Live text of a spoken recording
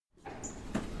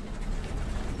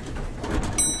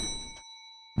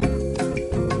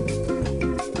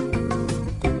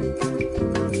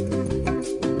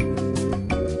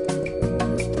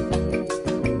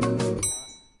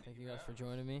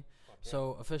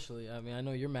officially, I mean, I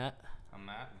know you're Matt. I'm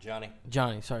Matt.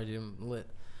 Johnny, sorry, dude, I'm lit.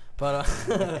 But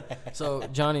so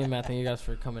Johnny and Matt, thank you guys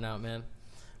for coming out, man.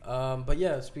 But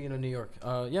yeah, speaking of New York,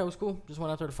 yeah, it was cool. Just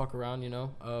went out there to fuck around, you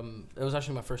know. It was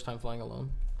actually my first time flying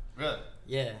alone. Really?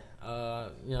 Yeah.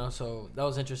 You know, so that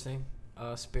was interesting.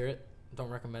 Spirit, don't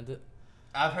recommend it.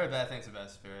 I've heard bad things about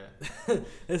Spirit.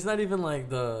 It's not even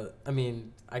like I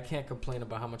mean, I can't complain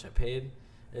about how much I paid.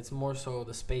 It's more so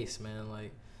the space, man.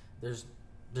 Like, there's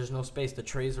no space. The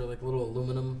trays are like little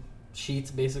aluminum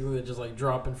sheets, basically, that just like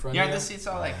drop in front of you. Yeah, the seats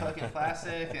all like fucking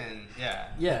plastic and yeah.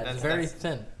 Yeah, it's very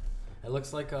thin. It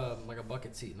looks like a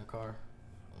bucket seat in a car,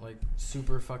 like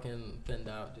super fucking thinned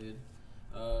out, dude.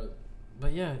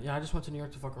 But yeah, I just went to New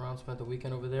York to fuck around. Spent the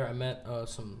weekend over there. I met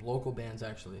some local bands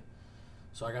actually,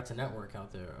 so I got to network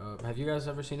out there. Have you guys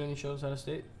ever seen any shows out of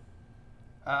state?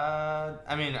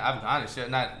 I mean, I've gone to shows,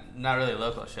 not really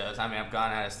local shows. I mean, I've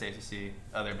gone out of state to see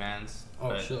other bands.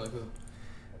 Oh shit, like who?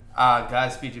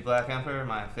 Godspeed You Black Emperor,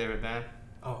 my favorite band.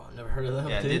 Oh, never heard of them.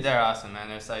 Yeah, dude, they're awesome, man.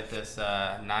 There's like this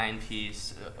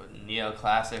 9-piece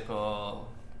neoclassical.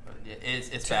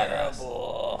 It's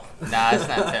terrible. Badass. Nah, it's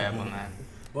not terrible, man.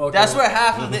 Well, okay. That's where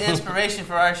half of the inspiration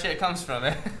for our shit comes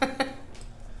from.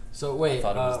 So wait,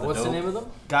 what's the name of them?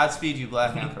 Godspeed You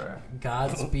Black Emperor.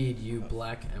 Godspeed You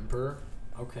Black Emperor.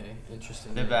 Okay,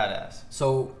 interesting. They're badass.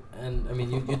 So, and I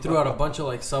mean, you threw out a bunch of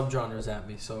like subgenres at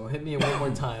me. So hit me one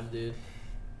more time, dude.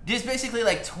 Just basically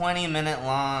like 20-minute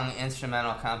long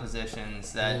instrumental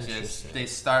compositions that they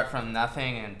start from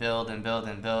nothing and build and build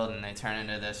and build, and they turn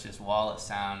into this just wall of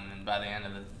sound, and by the end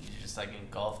of it, you're just like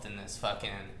engulfed in this fucking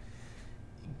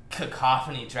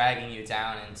cacophony dragging you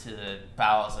down into the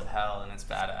bowels of hell, and it's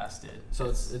badass, dude. So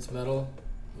it's metal?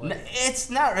 It's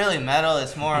not really metal,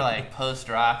 it's more like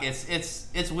post-rock.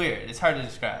 It's weird. It's hard to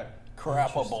describe.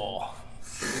 Crappable.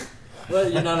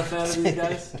 What, you're not a fan of these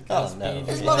guys? Oh, no.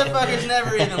 These motherfuckers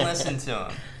never even listened to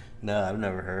them. No, I've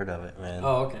never heard of it, man.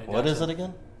 Oh, okay. What is it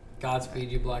again? Godspeed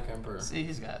You Black Emperor. See,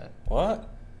 he's got it. What?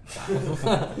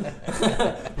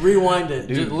 Rewind it.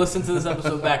 Just listen to this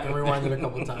episode back and rewind it a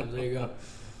couple times. There you go.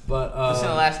 But listen to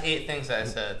the last 8 things I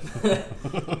said.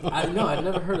 I've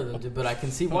never heard of them, dude, but I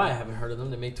can see why I haven't heard of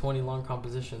them. They make 20 long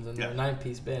compositions, and they're a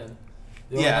 9-piece band.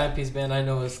 The only 9-piece band I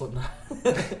know is Slipknot.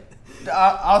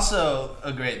 Also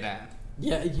a great band.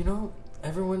 Yeah, you know,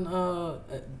 everyone,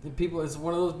 people, it's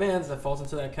one of those bands that falls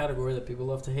into that category that people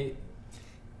love to hate.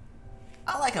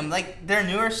 I like them. Like, their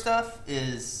newer stuff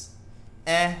is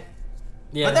eh.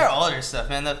 Yeah. But their older stuff,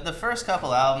 man. The first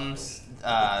couple albums,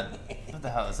 what the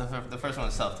hell is the first one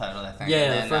was self-titled, I think. Yeah,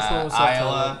 and then, the first one was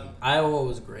self-titled. Iowa. Iowa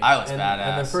was great. Iowa's badass.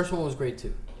 And the first one was great,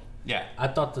 too. Yeah. I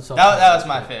thought the that was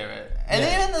my favorite. And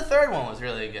even the third one was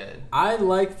really good. I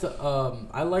liked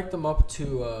them up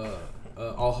to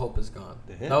All Hope Is Gone.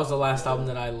 That was the last album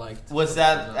that I liked. Was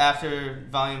that after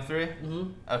Volume 3?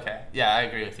 Mm-hmm. Okay. Yeah, I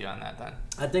agree with you on that then.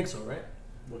 I think so, right?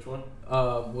 Which one?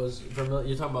 Was Vermilion?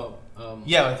 You're talking about?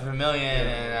 Yeah, with Vermilion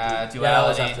and Duality. Yeah, that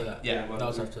was after that. Yeah, that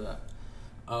was after that.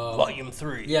 Volume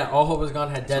 3. Yeah, All Hope Is Gone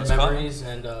had Dead Memories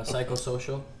and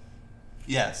Psychosocial.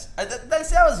 Yes, that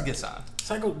was a good song.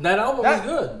 That album was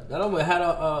good. That album had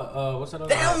what's that other?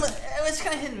 That album, it was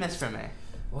kind of hit and miss for me.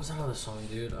 What was that other song,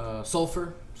 dude?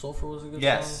 Sulfur. Sulfur was a good song.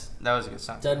 Yes, that was a good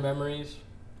song. Dead Memories.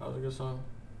 That was a good song.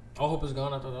 All Hope Is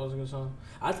Gone. I thought that was a good song.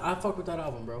 I fuck with that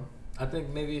album, bro. I think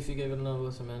maybe if you gave it another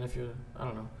listen, man, I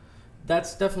don't know.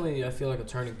 That's definitely, I feel like, a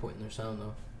turning point in their sound,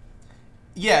 though.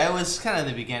 Yeah, it was kind of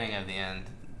the beginning of the end.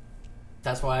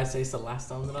 That's why I say it's the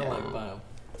last album that I like by them.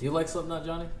 Do you like Slipknot,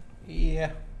 Johnny?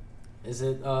 Yeah. Is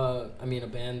it, a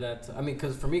band that,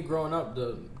 because for me growing up,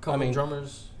 the couple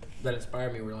drummers that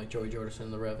inspired me were like Joey Jordison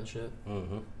and the Rev and shit.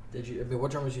 Mm-hmm.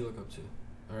 What drummers do you look up to?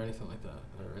 Or anything like that?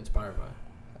 Or inspired by?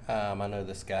 I know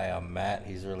this guy, Matt.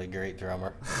 He's a really great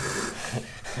drummer.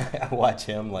 I watch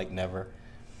him like never.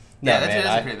 Yeah,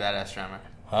 that's a pretty badass drummer.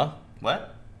 Huh?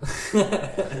 What?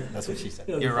 That's what she said.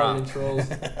 You're wrong.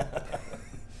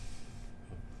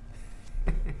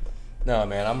 No,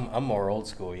 man, I'm more old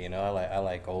school, you know. I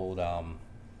like old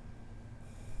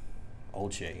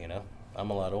shit, you know. I'm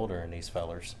a lot older than these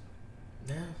fellers.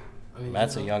 Yeah,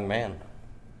 Matt's a young man.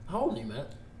 How old are you,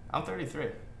 Matt? I'm 33.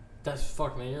 That's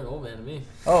fuck, man. You're an old man to me.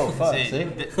 Oh, fuck, see?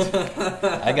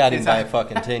 I got him by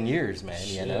fucking 10 years, man,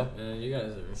 you know? Yeah, you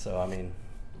guys are so,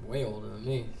 way older than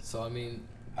me. So,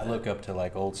 I look up to,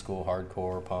 like, old school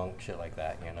hardcore punk, shit like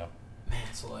that, you know?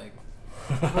 Man, so, like,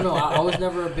 I don't know. I was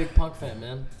never a big punk fan,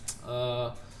 man.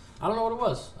 I don't know what it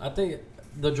was. I think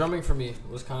the drumming for me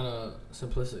was kind of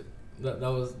simplistic. That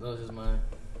was just my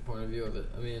point of view of it.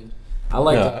 I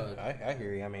like. I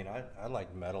hear you. I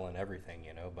like metal and everything,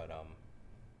 you know, but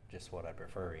just what I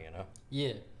prefer, you know.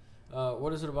 Yeah,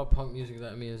 What is it about punk music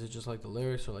that, I mean, is it just like the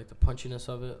lyrics or like the punchiness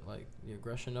of it, like the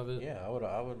aggression of it? Yeah, I would,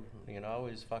 you know,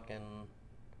 always fucking.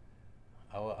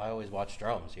 I always watch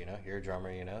drums, you know. You're a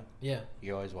drummer, you know. Yeah.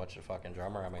 You always watch the fucking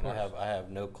drummer. I mean, I have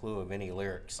no clue of any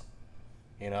lyrics.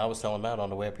 You know, I was telling Matt on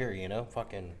the way up here, you know,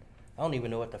 fucking, I don't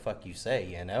even know what the fuck you say,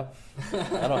 you know.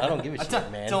 I don't give a shit,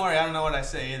 man. Don't worry, I don't know what I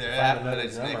say either. If I had another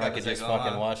drummer, I could just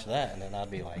fucking watch that, and then I'd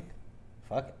be like,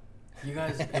 fuck it. You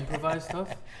guys improvise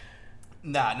stuff?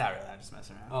 Nah, not really. I'm just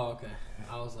messing around. Oh, okay.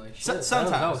 I was like, shit,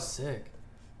 sometimes. That was sick.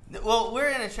 Well, we're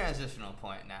in a transitional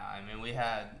point now. I mean, we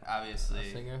had, obviously,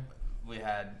 A singer? we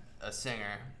had a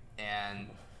singer, and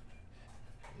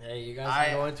hey, you guys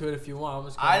can go into it if you want. I'm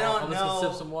just gonna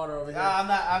sip some water over here. I'm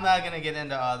not gonna get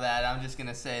into all that. I'm just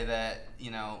gonna say that,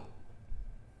 you know,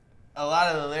 a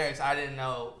lot of the lyrics I didn't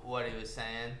know what he was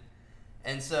saying,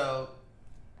 and so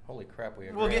holy crap,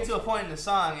 we'll get to a point in the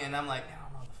song, and I'm like, I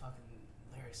don't know the fucking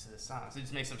lyrics to this song, so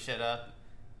just make some shit up.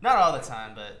 Not all the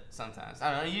time, but sometimes.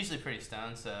 I don't know. Usually pretty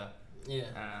stoned, so yeah.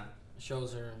 I don't know.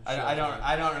 Shows her. I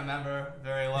don't remember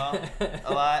very well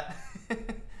a lot,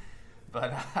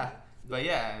 but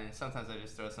yeah, I mean, sometimes I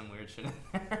just throw some weird shit in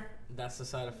there. That's the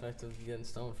side effect of getting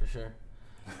stoned for sure.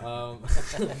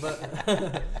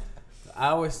 But I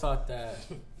always thought that,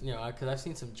 you know, because I've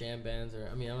seen some jam bands, or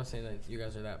I mean, I'm not saying that you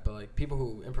guys are that, but like people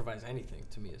who improvise anything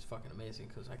to me is fucking amazing.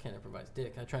 Because I can't improvise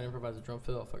dick. I try to improvise a drum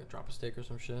fill, I'll fucking drop a stick or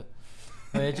some shit.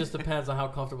 I mean, it just depends on how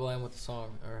comfortable I am with the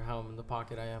song or how in the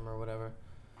pocket I am or whatever.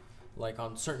 Like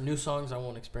on certain new songs, I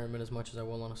won't experiment as much as I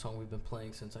will on a song we've been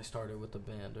playing since I started with the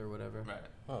band or whatever. Right.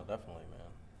 Oh, definitely, man.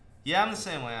 Yeah, I'm the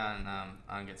same way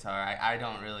on guitar. I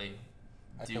don't really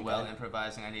do well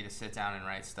improvising. I need to sit down and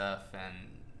write stuff, and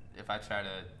if I try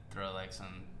to throw like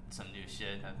some new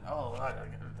shit,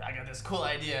 I got this cool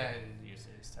idea, and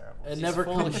usually it's terrible. It never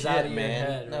comes out of your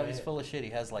head. No, right? he's full of shit. He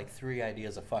has like 3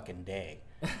 ideas a fucking day,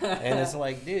 and it's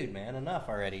like, dude, man, enough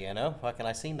already. You know, fucking,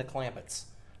 I seen the Clampets.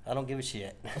 I don't give a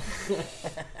shit.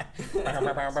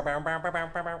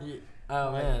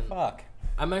 Oh man, fuck.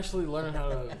 I'm actually learning how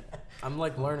to. I'm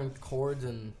like learning chords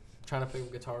and trying to pick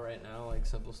up guitar right now, like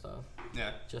simple stuff.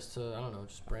 Yeah. Just to, I don't know,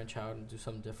 just branch out and do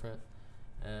something different.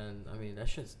 And I mean, that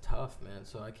shit's tough, man.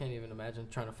 So I can't even imagine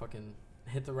trying to fucking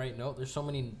hit the right note. There's so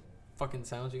many fucking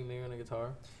sounds you can make on a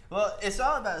guitar. Well, it's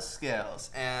all about scales,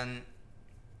 and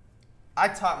I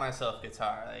taught myself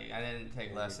guitar. Like, I didn't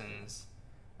take lessons.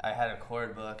 I had a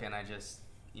chord book, and I just,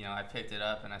 you know, I picked it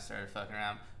up and I started fucking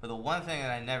around. But the one thing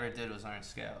that I never did was learn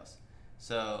scales.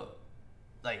 So,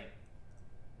 like,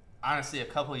 honestly, a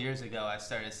couple years ago, I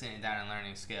started sitting down and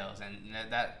learning scales, and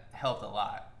that helped a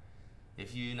lot.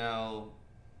 If you know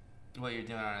what you're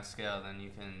doing on a scale, then you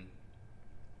can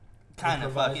kind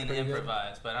of fucking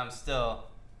improvise. But I'm still,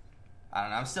 I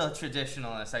don't know, I'm still a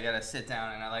traditionalist. I gotta sit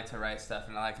down and I like to write stuff,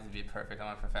 and I like it to be perfect.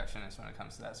 I'm a perfectionist when it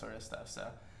comes to that sort of stuff. So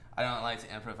I don't like to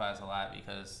improvise a lot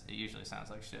because it usually sounds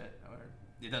like shit, or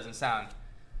it doesn't sound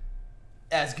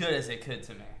as good as it could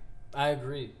to me. I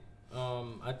agree.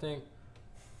 I think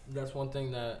that's one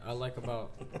thing that I like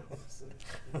about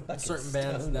certain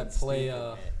bands that play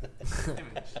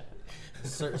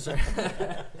certain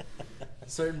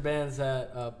bands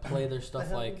that play their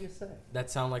stuff like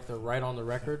that sound like they're right on the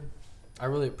record. I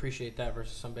really appreciate that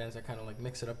versus some bands that kind of like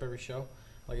mix it up every show.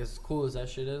 Like, as cool as that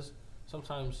shit is,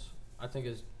 sometimes I think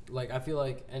is like, I feel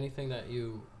like anything that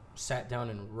you sat down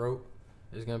and wrote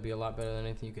is gonna be a lot better than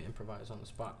anything you can improvise on the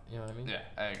spot. You know what I mean? Yeah,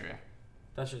 I agree.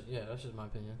 That's just my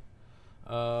opinion.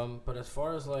 But as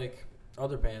far as like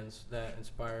other bands that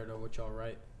inspired what y'all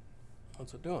write,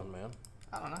 what's it doing, man?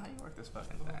 I don't know how you work this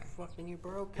fucking thing. Fucking you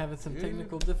broke. Having some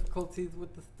technical difficulties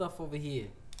with the stuff over here.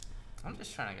 I'm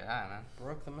just trying to get high, man.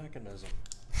 Broke the mechanism.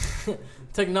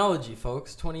 Technology,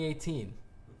 folks. 2018.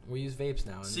 We use vapes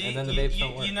now, and then the vapes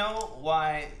don't work. You know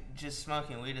why just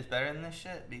smoking weed is better than this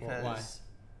shit? Because why?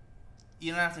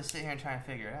 You don't have to sit here and try and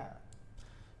figure it out.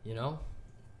 You know,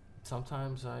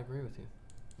 sometimes I agree with you.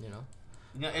 You know,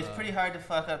 it's pretty hard to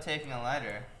fuck up taking a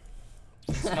lighter,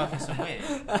 and smoking some weed,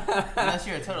 unless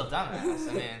you're a total dumbass.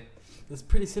 I mean, it's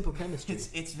pretty simple chemistry.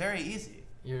 It's very easy.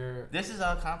 This is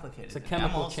all complicated. It's a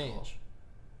chemical change.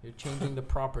 You're changing the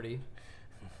property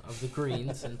of the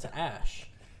greens into ash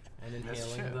and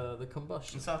inhaling the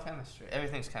combustion. It's all chemistry.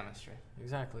 Everything's chemistry.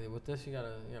 Exactly. With this, you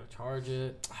gotta charge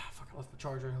it. Fuck, I left the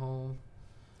charger at home.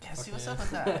 Yeah, see what's up with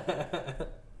that.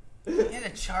 You gotta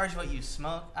charge what you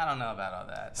smoke. I don't know about all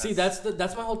that. See, that's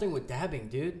my whole thing with dabbing,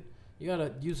 dude. You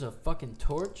gotta use a fucking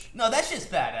torch. No, that shit's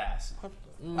badass.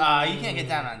 You can't get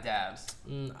down on dabs.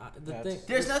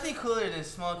 There's nothing nothing cooler than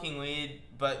smoking weed,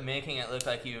 but making it look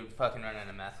like you fucking running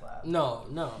a meth lab.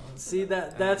 No. See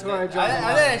that's where I draw the line.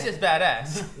 I think it's just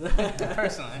badass.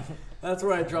 Personally, that's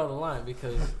where I draw the line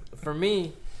because for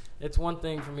me, it's one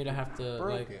thing for me to have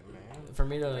to for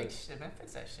me to fix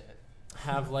that shit.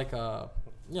 Have like a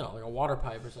like a water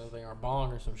pipe or something or a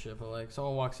bong or some shit. But like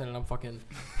someone walks in and I'm fucking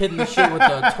hitting the shit with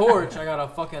a torch. I got a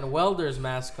fucking welder's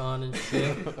mask on and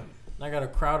shit. And I got a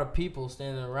crowd of people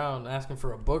standing around asking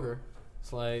for a booger.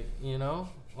 It's like,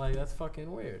 like that's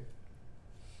fucking weird.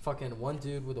 Fucking one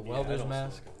dude with a welder's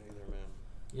mask. Either,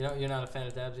 man. You're not a fan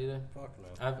of dabs either? Fuck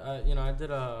no. I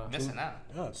did a... Missing out.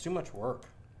 No, it's too much work.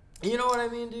 You know what I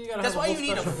mean, dude? That's why you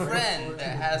need a friend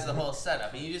that has the whole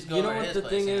setup. And you just go over to his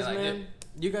place. You know what the thing is, man?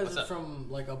 You guys are from,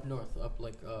 like, up north. Up,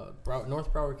 like,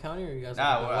 North Broward County, or you guys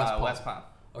are like, West Palm?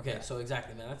 Okay, so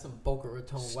exactly, man. That's some Boca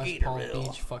Raton, West Palm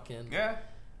Beach fucking... Yeah.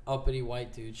 Uppity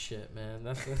white dude shit, man.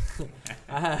 That's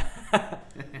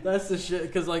that's the shit.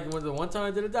 Because like when the one time I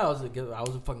did it, I was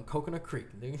in fucking Coconut Creek.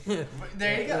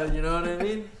 There you go. You know what I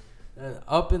mean?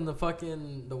 Up in the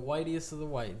whitest of the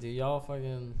white, dude. Y'all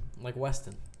fucking like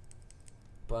Weston.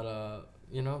 But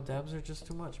dabs are just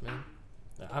too much, man.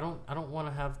 I don't want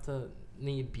to have to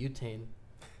need butane.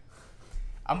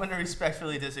 I'm gonna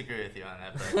respectfully disagree with you on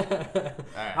that. But,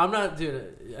 all right. I'm not,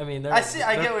 dude. I mean, I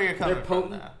get where you're coming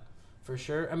from now. For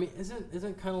sure. I mean,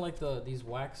 isn't kind of like these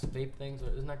wax vape things? Or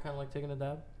isn't that kind of like taking a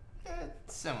dab? Yeah,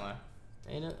 it's similar.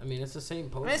 Ain't it? I mean, it's the same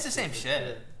post. I mean, it's the same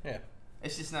shit. Yeah.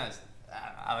 It's just not.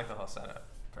 I like the whole setup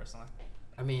personally.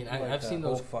 I mean, I've seen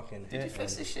those. Fucking Did you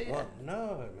fix this shit yet?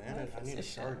 No, man. I need a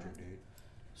charger, dude.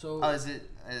 So. Oh, is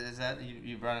that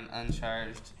you brought an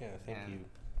uncharged? Yeah, I think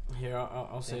you. Here,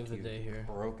 I'll save the day here.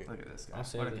 Broke it. Look at this guy. I'll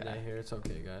save the day here. It's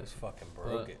okay, guys. Fucking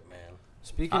broke it, man.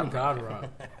 Speaking of God Rock,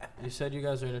 you said you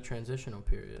guys are in a transitional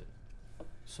period.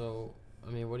 So,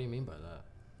 I mean, what do you mean by that?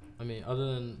 I mean,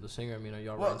 other than the singer, I mean, are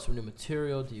y'all writing some new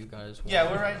material? Do you guys want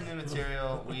we're writing new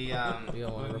material. We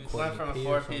went from a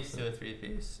 4-piece to a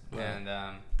 3-piece. Right.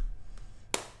 And,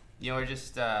 we're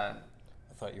just... I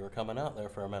thought you were coming out there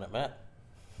for a minute, Matt.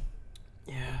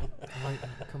 Yeah, I'm like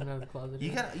coming out of the closet.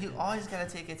 You always gotta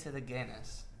take it to the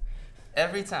gayness.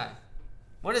 Every time.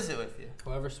 What is it with you?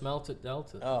 Whoever smelt it,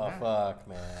 dealt it. Oh, fuck,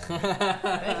 man.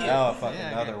 Thank you. Oh, fuck,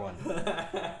 another one.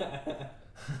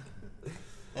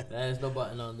 There's no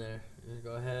button on there. Just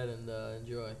go ahead and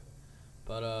enjoy.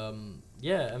 But, I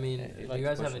mean, do you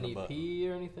guys have an EP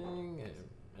or anything?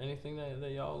 Anything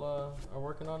that y'all are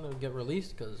working on to get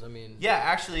released? Because, I mean... Yeah,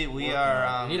 actually, we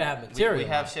are... we need to have material. We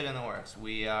have shit in the works.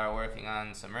 We are working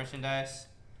on some merchandise.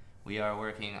 We are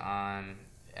working on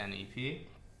an EP.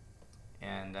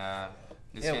 And,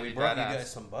 we brought you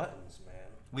guys some buttons, man.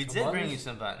 We did bring you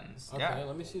some buttons. Okay, yeah.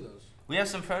 let me see those. We have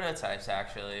some prototypes,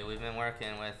 actually. We've been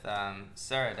working with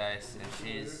Sarah Dice, and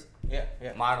she's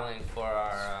modeling for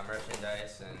our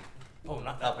merchandise and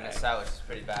helping us out, which is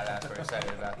pretty badass. We're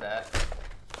excited about that.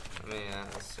 Let me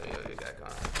let's show you what we got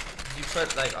going on. You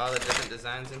put like all the different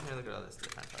designs in here. Look at all this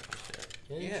different fucking shit.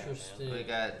 Interesting. We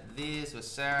got these with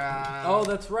Sarah on them. Oh,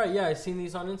 that's right. Yeah, I seen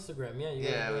these on Instagram.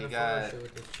 Yeah, we got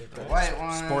with this chick, the right? white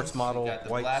ones. Sports model. We got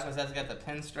the white black ones. That's got the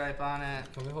pinstripe on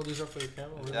it. Can we hold these up for the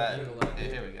camera? Where's the angle at?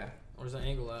 Here we go. Where's the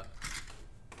angle at?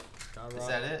 Is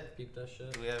that it? Keep that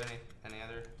shit. Do we have any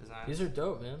other designs? These are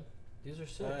dope, man. These are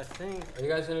sick. I think. Are you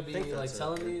guys gonna be like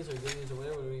selling these or giving these away?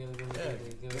 What are we gonna do?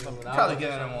 Probably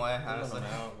giving them away, honestly.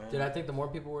 Dude, I think the more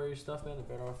people wear your stuff, man, the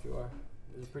better off you are.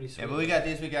 It's pretty sweet. Yeah, but we got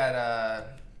these. We got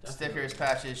stickers,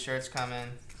 patches, shirts coming.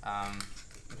 Like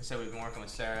I said, we've been working with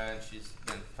Sarah, and she's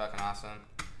been fucking awesome.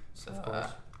 So, of course.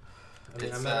 I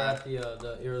mean, I met her at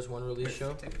the Eras One release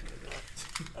show.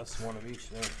 That's one of each.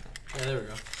 Yeah, there we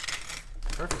go.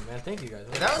 Perfect, man. Thank you guys.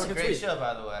 That was a great show,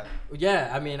 by the way.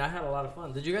 Yeah, I mean, I had a lot of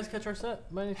fun. Did you guys catch our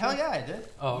set? By any chance? Hell yeah, I did.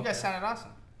 Oh, you guys sounded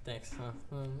awesome. Thanks.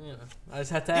 I just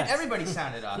had to ask. Everybody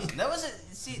sounded awesome. That was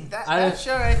that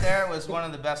show right there was one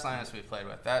of the best lineups we played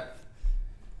with.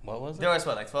 What was it? There was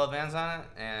like 12 bands on it,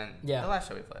 and the last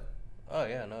show we played. Oh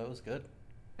yeah, no, it was good.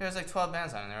 There was like 12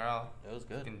 bands on it. They were all. It was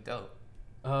good. Fucking dope.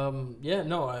 I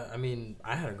mean,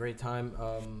 I had a great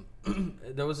time.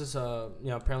 There was this,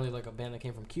 apparently like a band that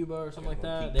came from Cuba or something like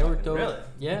that. They were dope. Really?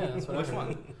 Yeah. That's what Which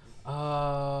one?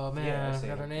 Man, I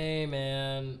forgot her name,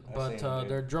 man. But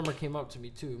their drummer came up to me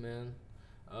too, man.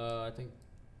 I think,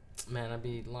 man, I'd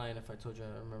be lying if I told you I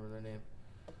remember their name.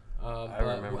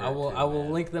 I will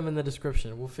link them in the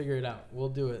description. We'll figure it out. We'll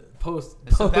do it post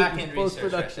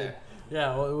production. Right,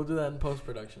 yeah, we'll do that in post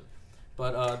production.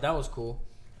 But that was cool.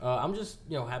 I'm just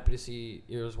happy to see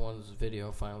Eras One's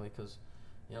video finally because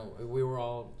we were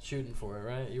all shooting for it,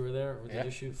 right? You were there. Did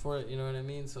you shoot for it? You know what I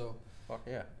mean? So Fuck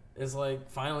yeah. It's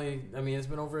like, finally, I mean, it's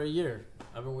been over a year.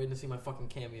 I've been waiting to see my fucking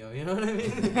cameo, you know what I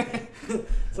mean?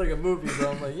 It's like a movie,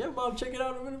 bro. I'm like, yeah, Mom, check it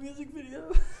out. I'm in a music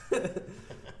video.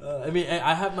 I mean,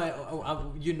 I have my,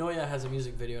 Yunoya has a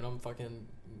music video, and I'm fucking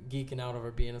geeking out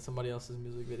over being in somebody else's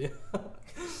music video.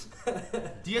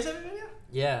 Do you guys have a video?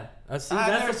 Yeah. I've That's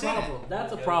never a seen problem. it.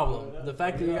 That's a problem. The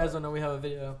fact that you guys don't know we have a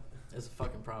video is a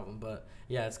fucking problem. But,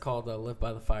 yeah, it's called Live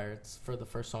by the Fire. It's for the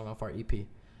first song off our EP.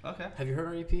 Okay. Have you heard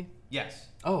our EP? Yes.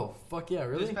 Oh, fuck yeah,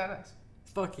 really? It's badass.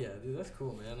 Fuck yeah, dude, that's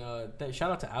cool, man. Shout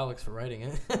out to Alex for writing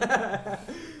it. I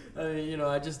mean,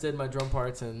 I just did my drum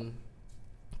parts and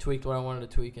tweaked what I wanted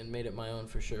to tweak and made it my own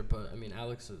for sure. But, I mean,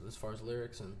 Alex, as far as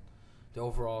lyrics and the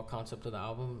overall concept of the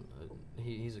album,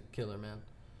 he's a killer, man.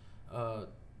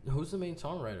 Who's the main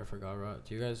songwriter for God Rot?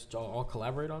 Do you guys all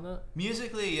collaborate on that?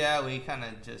 Musically, yeah, we kind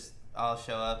of just all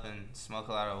show up and smoke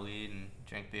a lot of weed and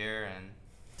drink beer and...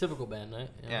 Typical band night.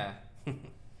 Yeah. So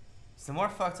the more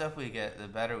fucked up we get, the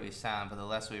better we sound, but the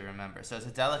less we remember. So it's a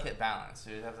delicate balance.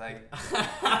 We have to like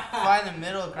find the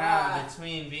middle ground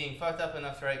between being fucked up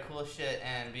enough to write cool shit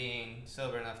and being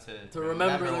sober enough to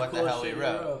remember what the hell we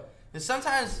wrote. Because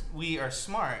sometimes we are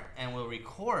smart and we'll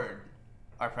record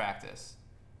our practice,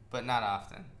 but not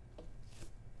often.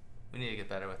 We need to get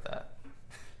better with that.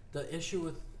 The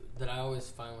issue that I always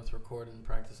find with recording and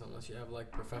practice, unless you have like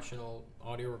professional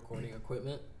audio recording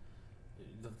equipment,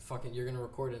 you're gonna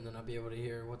record it and then not be able to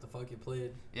hear what the fuck you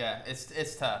played. Yeah,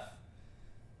 it's tough.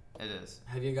 It is.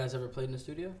 Have you guys ever played in a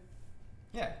studio?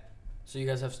 Yeah. So you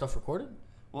guys have stuff recorded?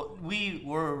 Well, we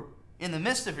were in the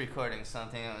midst of recording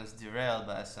something that was derailed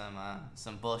by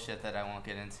some bullshit that I won't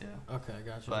get into. Okay, I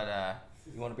got you. But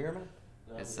you want a beer, man?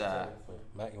 It's Matt,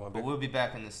 you want a beer? But we'll be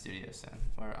back in the studio soon.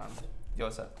 Yo,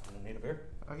 what's up? You need a beer?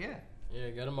 Oh yeah. Yeah,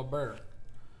 get him a burr.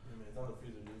 Yeah, man, it's on the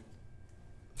freezer, dude.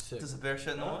 Sick. Does the bear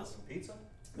shit in the woods? Some pizza?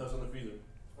 No, it's on the freezer.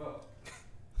 Oh.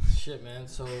 Shit, man.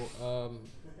 So, fuck.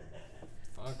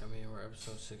 I mean, we're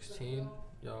episode 16.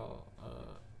 Y'all,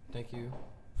 thank you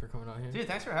for coming out here. Dude,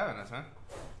 thanks for having us, man.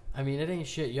 I mean, it ain't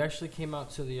shit. You actually came out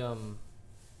to the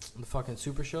fucking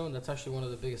Super Show, and that's actually one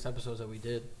of the biggest episodes that we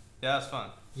did. Yeah, it was fun.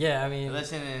 Yeah, I mean,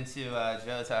 Listening to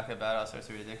Joe talk about all sorts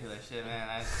of ridiculous shit,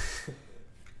 man.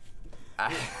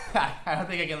 I don't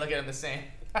think I can look at him the same.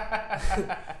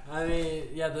 I mean,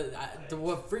 yeah.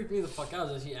 What freaked me the fuck out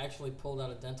is he actually pulled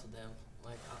out a dental dam.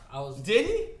 Like I was. Did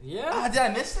he? Yeah. Did I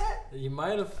miss that? You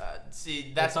might have.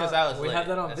 See, that's because I was late. We have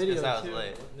that on video I was too.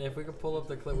 late. If we could pull up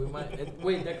the clip, we might.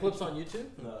 Wait, that clip's on YouTube?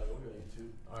 No, we're on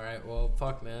YouTube. All right. Well,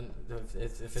 fuck, man.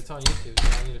 If it's on YouTube,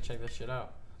 then I need to check that shit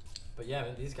out. But yeah,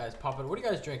 man, these guys popping. What are you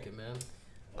guys drinking, man?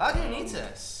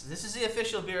 Lagunitas. This is the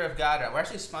official beer of God. We're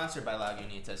actually sponsored by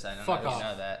Lagunitas. I don't know if you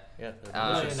know that. Yeah.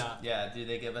 No, you're not. Yeah, dude,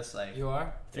 they give us like You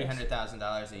are?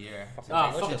 $300,000 a year.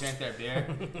 Oh, We fuck should us. drink their beer.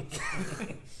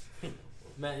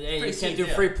 Man, hey, Pretty you can't sweet do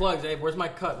deal. free plugs. Hey, where's my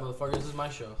cut, motherfucker? This is my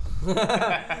show.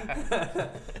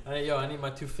 Hey, I need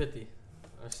my $250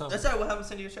 or something. That's alright. We'll have them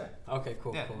send you a check. Okay,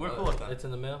 cool. Yeah, cool. we're cool with that. It's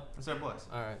in the mail. That's our boys.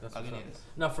 All right, that's what's up. Lagunitas.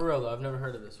 No, for real though, I've never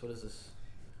heard of this. What is this?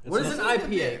 It's What is an not-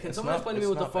 IPA? Can it's someone not- explain to me it's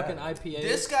what the not fucking bad. IPA is?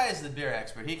 This guy is the beer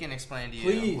expert. He can explain to you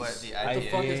Please. what the What the IPA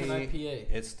fuck is. is an IPA?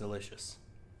 It's delicious.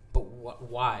 But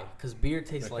why? Because beer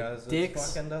tastes Because like dicks,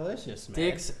 it's fucking delicious, man.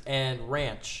 dicks and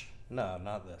ranch. No,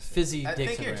 not this. Fizzy I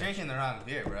dicks think and you're ranch. drinking the wrong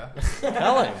beer, bro.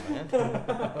 Tell him, man.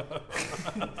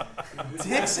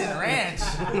 Dicks and ranch.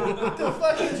 What the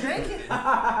fuck are you drinking?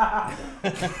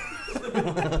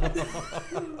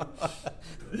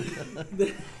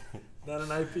 Not an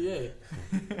IPA.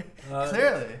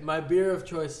 Clearly. My beer of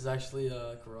choice is actually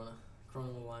Corona. Corona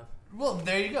with lime. Well,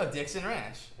 there you go. Dicks and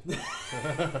ranch. And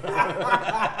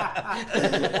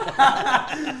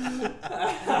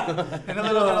a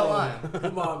little bit of lime.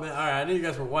 Come on, man. All right, I knew you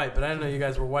guys were white, but I didn't know you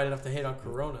guys were white enough to hate on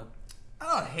Corona.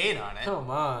 I don't hate on it. Come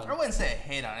I on. wouldn't say I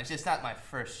hate on it. It's just not my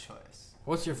first choice.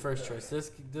 What's your first choice?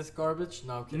 This garbage?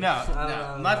 No, I'm kidding. No. I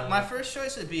don't know. My first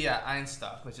choice would be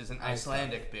Einstock, which is an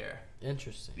Icelandic beer.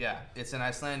 Interesting. Yeah, it's an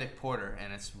Icelandic porter,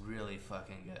 and it's really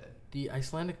fucking good. The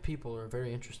Icelandic people are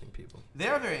very interesting people. They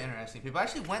are very interesting people. I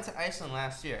actually went to Iceland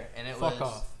last year, and it Fuck was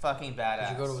off. fucking badass.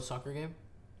 Did you go to a soccer game?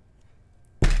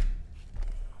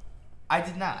 I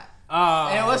did not. Oh,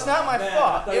 And it was not my man, I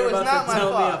fault. thought It you were was about not to my tell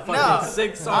me fault. a fucking No,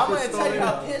 sick I'm soccer going to tell you story.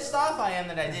 how pissed off I am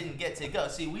that I didn't get to go.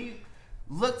 See, we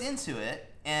looked into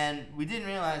it, and we didn't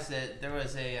realize that there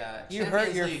was a You hurt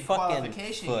Champions your League fucking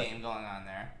qualification foot. game going on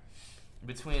there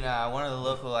between one of the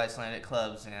local Icelandic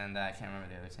clubs and I can't remember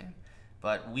the other team.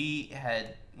 But we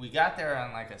got there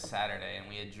on like a Saturday, and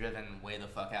we had driven way the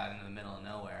fuck out into the middle of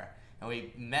nowhere, and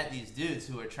we met these dudes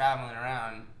who were traveling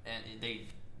around, and they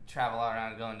travel all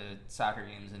around going to soccer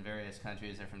games in various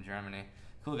countries. They're from Germany,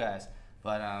 cool guys.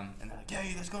 But and they're like, yeah,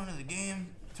 you guys going to the game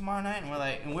tomorrow night? And we're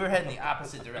like, and we were heading the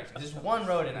opposite direction. There's one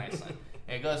road in Iceland.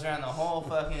 And it goes around the whole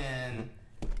fucking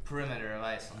perimeter of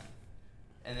Iceland.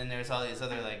 And then there's all these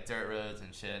other like dirt roads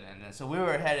and shit. And then, so we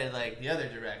were headed like the other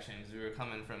direction because we were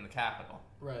coming from the capital.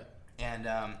 Right. And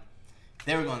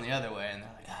they were going the other way. And they're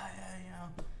like, yeah, you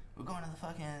know, we're going to the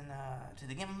fucking to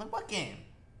the game. I'm like, what game?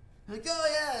 They're like, oh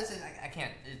yeah, it's, I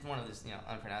can't. It's one of those, you know,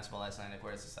 unpronounceable Icelandic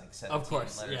words. It's like 17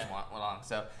 letters long.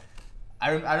 So I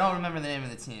don't remember the name of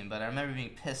the team, but I remember being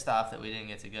pissed off that we didn't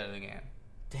get to go to the game.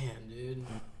 Damn, dude.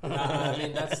 I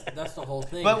mean, that's the whole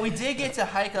thing. But we did get to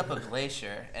hike up a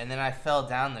glacier, and then I fell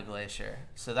down the glacier.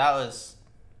 So that was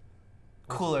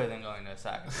cooler than going to a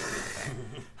soccer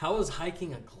game. How was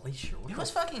hiking a glacier? What It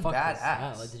was the fucking fuck badass. was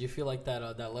that? Like, did you feel like that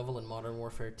level in Modern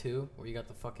Warfare 2 where you got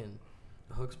the fucking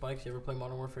hook spikes? You ever play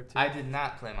Modern Warfare 2? I did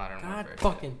not play Modern God Warfare.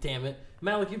 fucking damn it.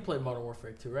 Malik, you played Modern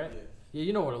Warfare 2, right? Yeah,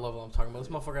 you know what a level I'm talking about.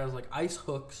 This motherfucker has like ice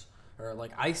hooks or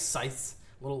like ice scythes,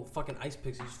 little fucking ice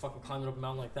picks. You just fucking climbing up a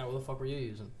mountain like that. What the fuck were you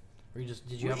using? Or you just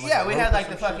did you have? Like, yeah, a we rope had or like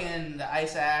the some shit? fucking the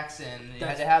ice axe, and you had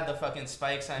That's- to have the fucking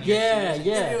spikes on your Yeah, shoes.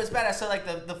 yeah. It was badass. So like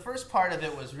the first part of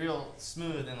it was real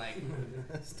smooth and like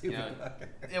you know,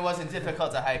 it wasn't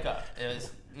difficult to hike up. It was,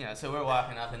 you know, so we're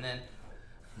walking up, and then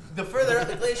the further up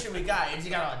the glacier we got, it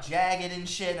got all jagged and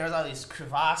shit. And there was all these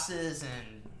crevasses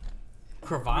and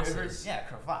Crevasses. rivers. Yeah,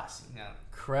 crevasse. You know.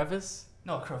 Crevice?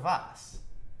 No, crevasse.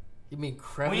 You mean When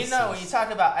crevices? you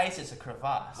talk about ice, it's a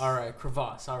crevasse. All right,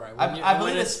 crevasse. All right. I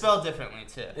believe it's spelled differently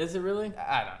too. Is it really?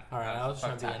 I don't know. All right, I was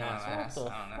trying to be an Fuck asshole.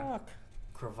 I don't know.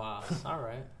 Crevasse. All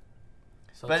right.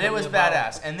 So But tell it was me about-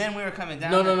 badass. And then we were coming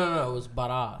down. No. It was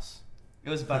badass. It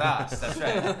was badass. That's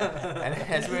right. And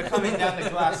as we were coming down the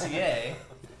glacier,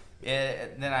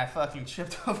 then I fucking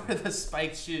tripped over the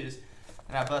spiked shoes,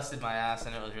 and I busted my ass,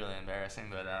 and it was really embarrassing.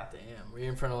 But Damn. Were you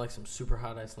in front of like some super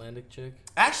hot Icelandic chick?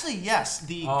 actually, yes,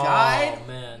 the Oh, guide.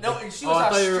 man. No, she Oh, was I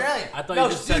thought you were- Australian. I thought no,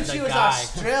 you just dude, said the she was guy.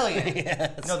 Australian.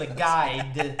 Yes. No, the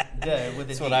guide. With the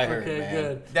That's what D. I heard, Okay, man.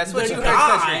 good. That's what the you heard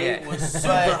 'cause you're guy gay. was super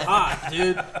But- hot,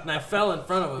 dude. And I fell in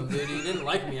front of him, dude. He didn't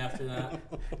like me after that.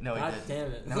 No, he God didn't.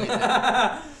 damn it. No, he didn't.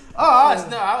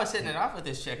 I was hitting it off with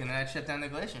this chick, and then I tripped down the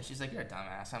glacier, and she's like, "You're a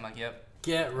dumbass." I'm like, "Yep,"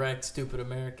 Get wrecked, stupid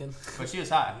American. but she was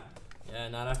hot. Yeah,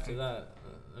 not after that.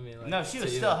 I mean, like, No, she was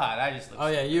to you. still hot. I just looked. Oh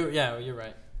yeah, you're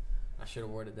right. I should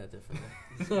have worded that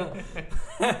differently.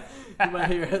 You might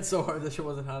hit your head so hard that she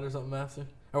wasn't hot or something after,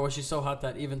 or was she so hot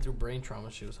that even through brain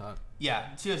trauma she was hot?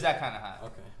 Yeah, she was that kind of hot.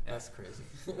 Okay, that's crazy.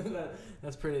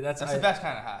 That's pretty. That's That's the best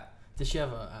kind of hot. Did she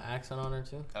have an accent on her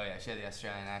too? Oh yeah, she had the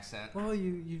Australian accent. Oh,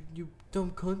 you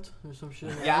dumb cunt or some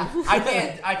shit. Yeah, I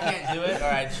can't do it, or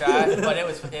I'd try, but it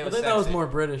was I think sexy. that was more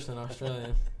British than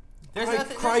Australian. There's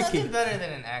Crikey. nothing better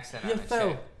than an accent You on a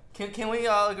fell. chick. Can we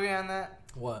all agree on that?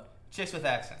 What? Chicks with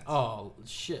accents. Oh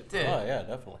shit. Dude, Oh yeah,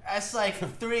 definitely. that's like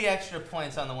 3 extra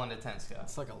points on the 1 to 10 scale.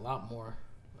 It's like a lot more.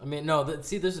 I mean, no.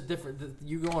 See, there's a different.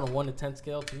 You go on a 1 to 10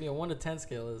 scale. To me, a 1 to 10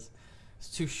 scale is it's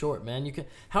too short, man. You can.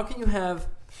 How can you have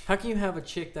a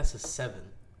chick that's a 7,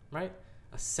 right?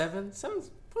 A 7. What's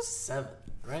a 7,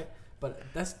 right? But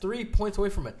that's 3 points away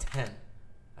from a 10.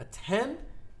 A 10.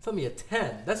 Tell me a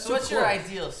 10. That's So too what's your close.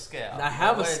 ideal scale? I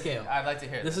have a What is- scale. I'd like to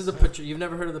hear This this. is a You've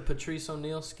never heard of the Patrice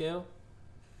O'Neill scale?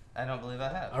 I don't believe I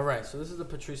have. All right, so this is the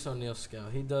Patrice O'Neill scale.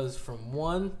 He does from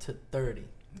 1 to 30,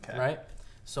 Okay. right?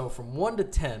 So from 1 to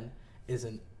 10 is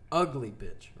an ugly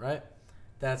bitch, right?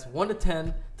 That's 1 to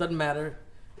 10, doesn't matter.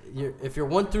 If you're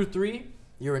 1 through 3,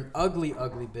 you're an ugly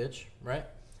bitch, right?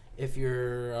 If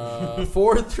you're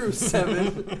 4 through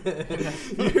 7,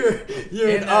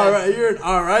 you're an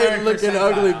all right looking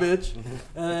ugly bitch. And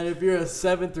then if you're a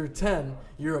 7 through 10,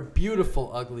 you're a beautiful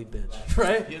ugly bitch,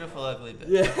 right? Beautiful ugly bitch.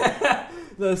 Yeah.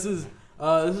 This is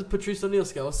Patrice O'Neill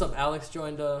scale. What's up? Alex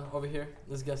joined over here.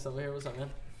 This guest over here. What's up, man?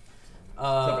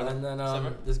 And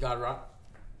then this God Rock.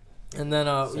 And then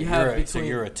So you have between. So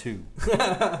you're a 2.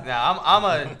 Now I'm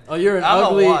a. Oh, you're an I'm a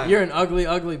ugly. 1. You're an ugly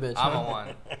bitch. I'm huh? a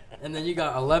 1. And then you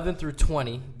got 11 through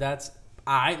 20. That's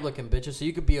alright looking bitches. So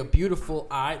you could be a beautiful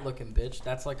alright looking bitch.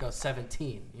 That's like a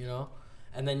 17, you know.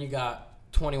 And then you got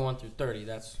 21 through 30.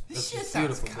 That's This shit just sounds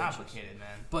beautiful bitches. complicated,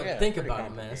 man. But Yeah, think pretty about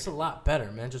it, man. It's a lot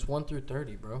better, man. Just 1 through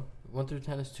 30, bro. 1 through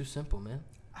 10 is too simple, man.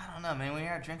 I don't know, man. When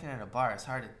you're out drinking at a bar, it's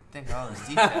hard to think of all those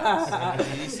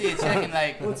details. You see a chick and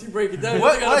like, Once you break it down,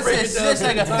 what's this? Is this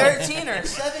like a 13 or a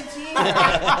 17?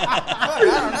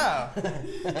 I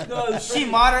don't know. No, Is she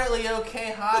moderately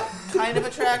okay, hot, kind of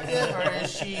attractive, or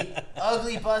is she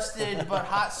ugly, busted, but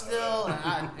hot still? And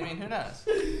I mean, who knows?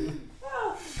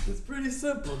 it's pretty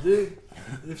simple, dude.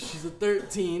 If she's a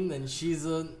 13, then she's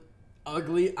an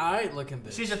ugly, alright looking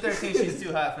bitch. She's a 13. She's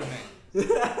too hot for me.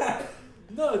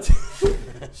 No,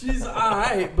 she's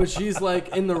alright, but she's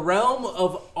like in the realm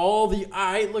of all the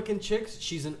alright looking chicks.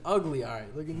 She's an ugly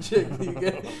alright looking chick. You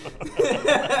get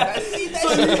See, that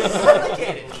shit is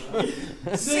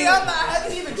complicated. See, I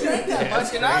haven't even drank that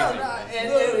much, and I don't know.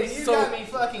 And you got me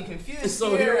fucking confused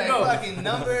so here. here we go. Fucking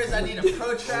numbers. I need a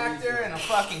protractor and a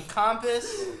fucking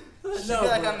compass. I feel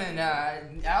like I'm in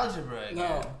algebra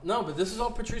again. No, but this is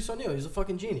all Patrice O'Neal. He's a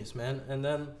fucking genius, man. And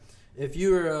then if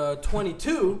you're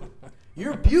 22,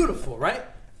 you're beautiful, right?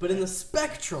 But in the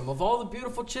spectrum of all the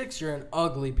beautiful chicks, you're an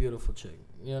ugly, beautiful chick.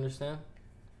 You understand?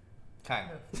 Kind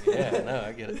of. Yeah, no,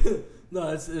 I get it. No,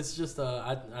 it's just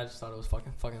I just thought it was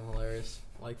fucking hilarious.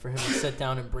 Like for him to sit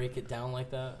down and break it down like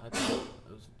that, I thought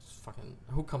it was just fucking.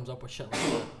 Who comes up with shit like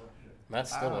that?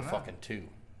 That's still a fucking 2.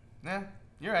 Yeah,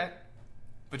 you're right.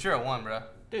 But you're a 1, bro.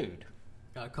 Dude.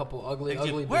 Got a couple ugly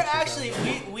We're bitches actually out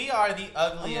there. we are the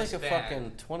I'm ugliest like a band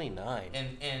fucking 29.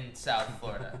 in South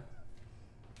Florida.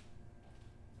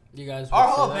 You guys. Our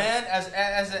would say whole that?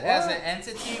 band as an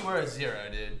entity, we're a 0,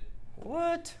 dude.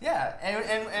 What? Yeah,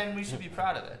 and we should be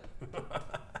proud of it.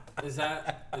 Is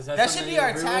that That something should be you our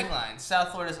agree with? tagline: South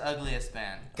Florida's ugliest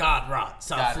band. God rot,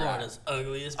 South God Florida's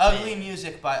ugliest. Ugly band.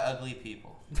 music by ugly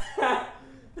people. I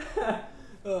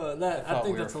thought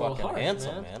think we that's a were little fucking harsh,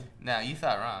 handsome, man. No, you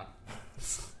thought wrong.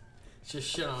 Just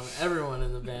shit on everyone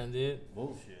in the band, dude.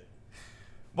 Bullshit.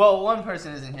 Well, one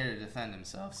person isn't here to defend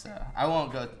himself, so I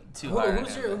won't go too hard.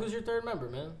 Who's your third member,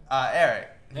 man? Eric.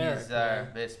 Eric, He's our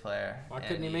man. bass player. Why and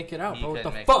couldn't he make it out, he bro? What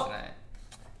couldn't the make fuck? It tonight.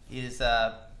 He's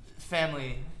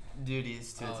family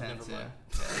duties to attend never to. mind.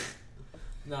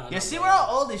 Yeah. No, See, we're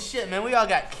all old as shit, man. We all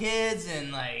got kids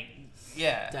and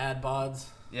yeah. dad bods.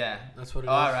 Yeah. That's what it is.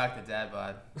 Oh, I rock the dad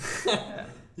bod. Yeah.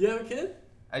 You have a kid?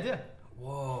 I do.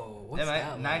 Whoa, what's Yeah,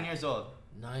 that? 9 like? years old.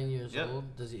 9 years Yep. old.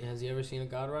 Has he ever seen a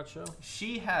God Rot show?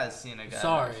 She has seen a guy.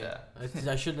 Sorry, show.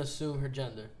 I shouldn't assume her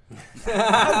gender.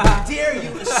 How dare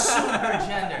you assume her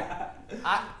gender?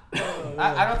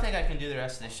 I don't think I can do the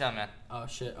rest of the show, man. Oh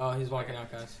shit! Oh, he's walking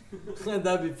out, guys.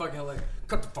 That'd be fucking like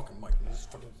cut the fucking mic and just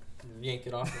fucking yank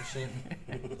it off and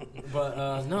shit. But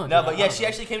no. No, dude, but I yeah, don't she know.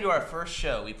 actually came to our first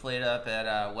show. We played up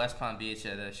at West Palm Beach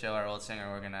at a show our old singer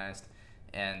organized,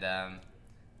 and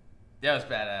that was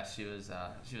badass. She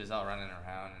was all running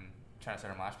around and trying to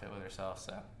start a mosh pit with herself.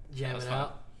 So jamming was fun.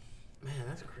 out. Man,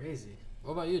 that's crazy.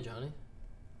 What about you, Johnny?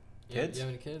 Kids? You have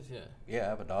any kids? Yeah. Yeah, I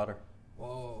have a daughter.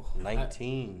 Whoa.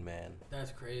 19, man.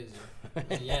 That's crazy.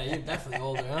 Yeah, you're definitely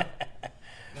older, huh?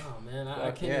 No, man, I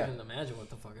Fuck can't yeah. even imagine what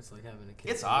the fuck it's like having a kid.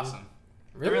 It's dude. awesome.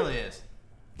 Really? It really is.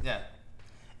 Yeah.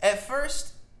 At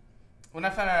first, when I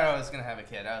found out I was gonna have a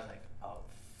kid, I was like, oh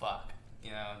fuck,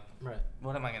 Right.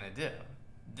 what am I gonna do?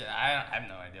 I have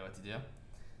no idea what to do.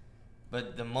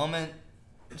 But the moment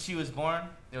she was born,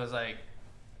 it was like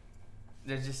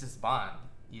there's just this bond.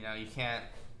 You can't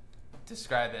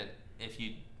describe it if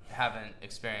you haven't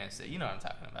experienced it. You know what I'm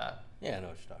talking about. Yeah, I know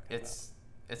what you're talking about.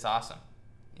 It's awesome.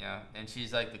 And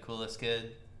she's like the coolest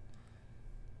kid.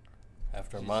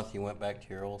 After a month, you went back to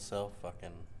your old self,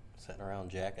 fucking sitting around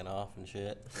jacking off and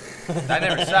shit. I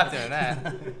never stopped doing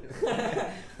that.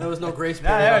 There was no grace No,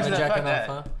 period there on was the no- jacking fuck off, that.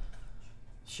 huh?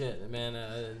 Shit, man.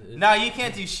 No, you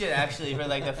can't do shit actually for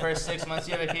like the first 6 months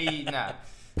you have a kid. Nah.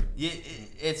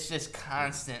 It's just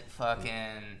constant fucking.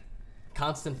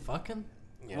 Constant fucking?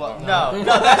 Yeah, Well, no. no,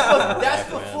 that's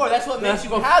Yeah, before. That's what That's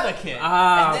makes you bef- have a kid.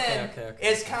 Ah, and then okay.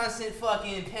 it's constant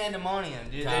fucking pandemonium,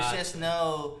 dude. Gotcha. There's just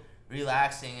no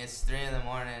relaxing. It's 3 a.m.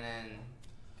 and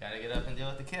gotta get up and deal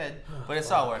with the kid. But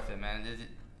it's all worth it, man.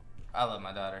 I love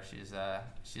my daughter. She's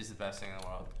the best thing in the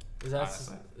world.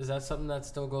 Honestly. Is that something that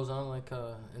still goes on like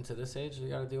into this age? You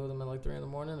got to deal with them at like 3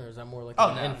 a.m, or is that more like Oh,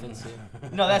 an no. infancy?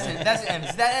 No, that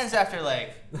ends after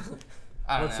like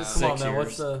I don't know. What's the, come on, 6 man. What's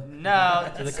years. the?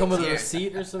 No, Did it 6 come with a years.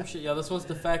 receipt or some shit? Yeah, this one's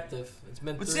defective. It's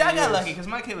been. But 3 see, I got years. lucky because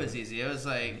my kid was easy. It was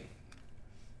like,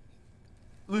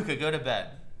 Luca, go to bed.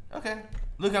 Okay.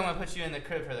 Luca, I'm gonna put you in the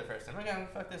crib for the first time. Okay,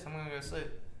 fuck this. I'm gonna go to sleep.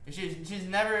 She's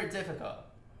never difficult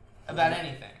about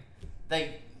anything.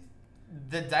 Like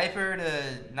the diaper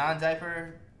to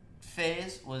non-diaper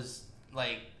phase was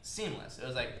like seamless. It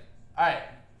was like, all right,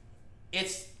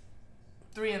 it's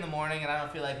 3 a.m. and I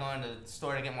don't feel like going to the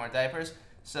store to get more diapers,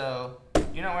 so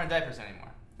you're not wearing diapers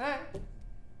anymore. All right.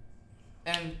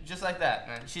 And just like that,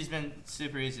 man, she's been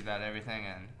super easy about everything,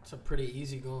 and It's a pretty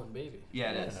easygoing baby.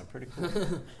 yeah, it is. Yeah, pretty cool.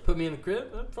 Put me in the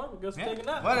crib. Fuck, I guess Yeah, take a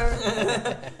nap. whatever.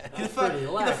 Get the fuck, pretty get the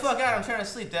relaxed. fuck out! I'm trying to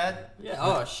sleep, Dad. Yeah.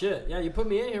 Oh shit. Yeah, you put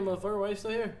me in here, motherfucker. Why you still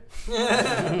here?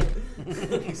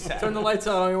 Exactly. Turn the lights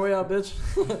out on your way out, bitch.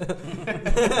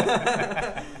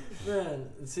 Man,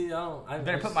 see, I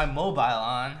better put my mobile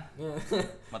on, Yeah.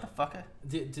 motherfucker.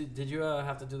 Did you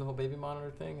have to do the whole baby monitor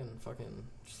thing and fucking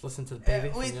just listen to the baby?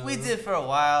 Yeah, from the other we room? did for a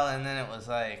while, and then it was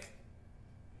like,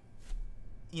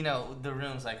 the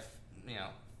room's like,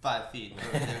 5 feet.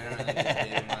 They don't really get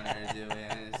the baby monitor to do it,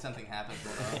 and something happened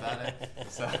about it.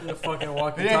 So The fucking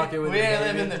walkie we talkie with didn't your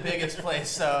live baby. in the biggest place,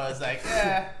 so it's like,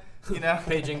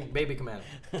 Paging baby command.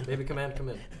 Baby command, come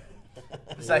in.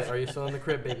 It's like- Are you still in the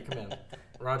crib, baby command?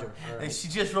 Roger. All Like, right. she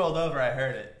just rolled over. I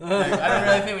heard it. Like, I don't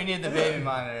really think we need the baby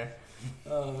monitor.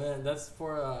 Oh man, that's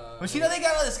for But they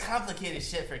got all this complicated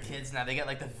shit for kids now. They got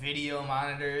like the video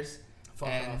monitors. fuck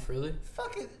and- off, really?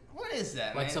 Fucking, what is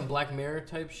that, Like man? some Black Mirror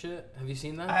type shit. Have you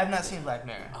seen that? I have not seen Black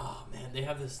Mirror. Oh man, they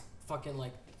have this fucking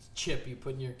like chip you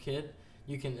put in your kid.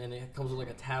 You can, and it comes with like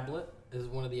a tablet. Is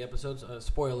one of the episodes.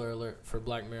 Spoiler alert for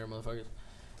Black Mirror, motherfuckers.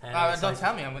 And it's Don't like-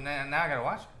 tell me. Now I gotta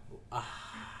watch it.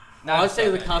 No, I'll tell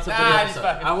you the concept of the I'm just episode.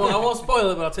 fucking- I won't spoil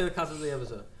it, but I'll tell you the concept of the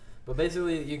episode. But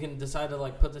basically, you can decide to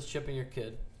like put this chip in your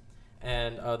kid,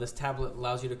 and this tablet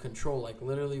allows you to control like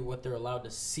literally what they're allowed to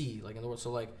see. Like in the world,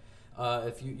 so like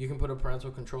if you can put a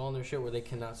parental control on their shit where they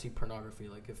cannot see pornography.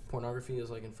 Like if pornography is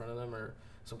like in front of them or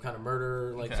some kind of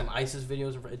murder, like Okay. some ISIS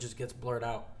videos, it just gets blurred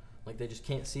out. Like they just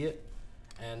can't see it,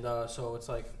 and so it's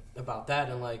like about that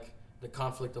and like the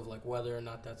conflict of like whether or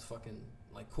not that's fucking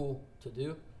like cool to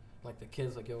do. Like the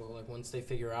kids, like once they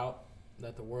figure out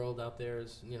that the world out there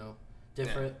is,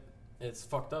 different, it's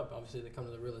fucked up. Obviously, they come to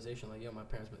the realization, like, my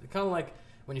parents. But kind of like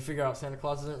when you figure out Santa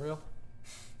Claus isn't real.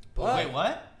 But Wait,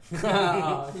 what?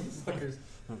 Oh, you suckers.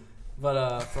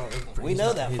 But We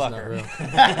know that he's fucker.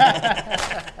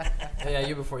 Not real. Yeah,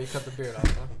 you before you cut the beard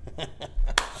off, huh?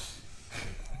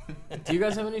 Do you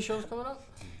guys have any shows coming up?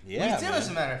 Yeah, we do, man. as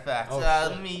a matter of fact. Oh,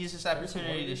 Let me use this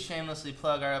opportunity to shamelessly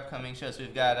plug our upcoming shows.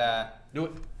 We've got Do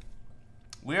it.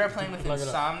 we are playing with Plug it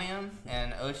up. Insomnium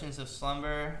and Oceans of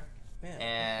Slumber Man,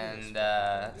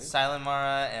 and Silent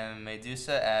Mara and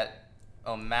Medusa at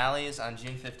O'Malley's on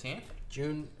June 15th.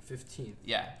 June 15th.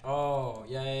 Yeah. Oh,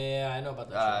 yeah. I know about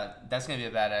that That's going to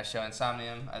be a badass show.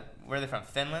 Insomnium. Where are they from?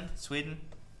 Finland? Sweden?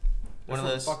 They're One of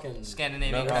from those fucking-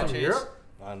 Scandinavian No, show. From countries. Europe?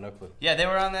 I have no clue. Yeah, they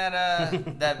were on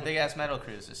that that big ass metal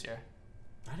cruise this year.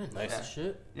 I didn't know Nice. that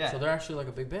shit. Yeah. So they're actually like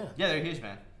a big band. Yeah, they're a huge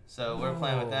band. So we're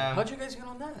playing with Oh. them. How'd you guys get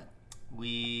on that?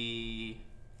 We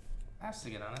asked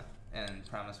to get on it and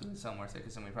promised we would sell more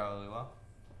tickets, and we probably will.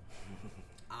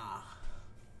 Ah.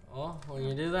 Well, when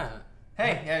you do that.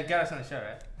 Hey, yeah, got us on the show,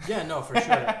 right? Yeah, no, for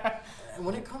sure. And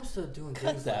when it comes to doing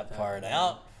Cut things that like part man.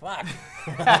 out. Fuck.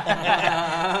 No,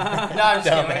 I'm just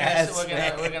Dumbass,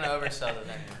 kidding. We're gonna oversell the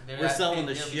venue. We're selling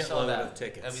the It'll be sold shitload out. of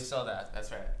tickets. It'll be sold out.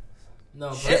 That's right. No,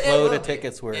 but It Shitload will of be.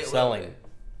 tickets we're It will selling. be.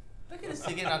 Look at us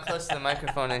getting all close to the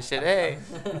microphone and shit. Hey,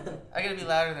 I gotta be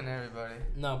louder than everybody.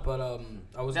 no, but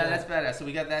I was. Yeah, gonna- that's badass. So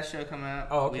we got that show coming out.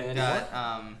 Oh, okay. We've Any got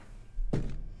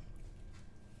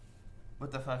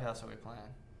what the fuck else are we playing?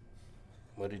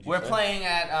 What did you We're say? playing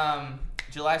at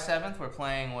July 7th. We're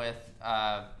playing with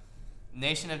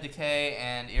Nation of Decay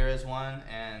and Eras One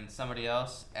and somebody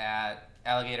else at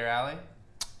Alligator Alley.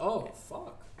 Oh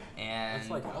fuck. And That's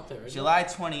like out there. Isn't July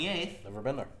 28th Never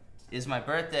been there. is my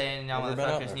birthday, and y'all Never been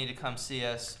out motherfuckers there. need to come see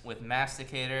us with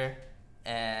Masticator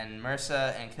and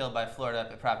MRSA and Killed by Florida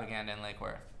up at Propaganda in Lake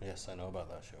Worth. Yes, I know about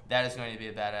that show. That is going to be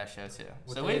a badass show too.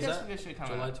 What So day we is got that? some good shit it?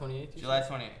 coming July up. 28th. you July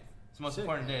said? 28th. It's the most Sick,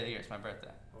 important man. day of the year. It's my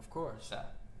birthday. Of course. So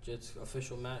It's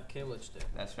official Matt Kalich Day.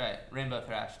 that's right. Rainbow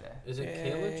Thrash Day. Is it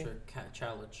Yay. Kalich or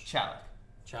Chalich? Chalik.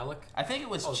 Chalik? I think it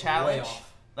was Oh, it's way Challenge,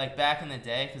 off. like back in the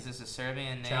day, because it's a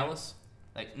Serbian name. Chalice?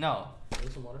 Like no,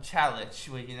 Need some water? Chalic,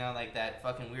 with like that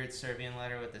fucking weird Serbian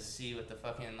letter with the C with the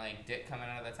fucking like dick coming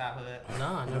out of the top of it. No,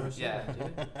 I never seen Yeah. that,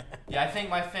 dude. Yeah, I think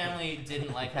my family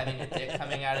didn't like having a dick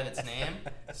coming out of its name,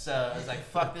 so I was like,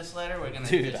 "Fuck this letter, we're gonna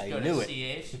Dude, just I go knew to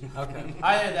CH." Okay.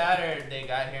 Either that, or they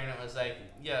got here and it was like,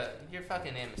 "Yeah, your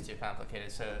fucking name is too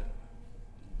complicated, so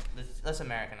let's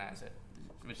Americanize it,"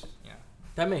 which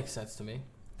That makes sense to me.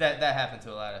 that happened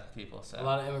to a lot of people. So A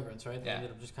lot of immigrants, right? They Yeah.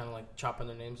 ended up just kind of like chopping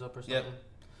their names up or something. Yep.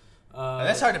 Uh,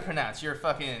 that's hard to pronounce. You're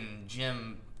fucking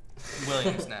Jim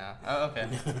Williams now. Oh, okay.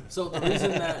 So the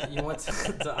reason that you went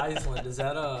to Iceland is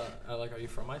that like, are you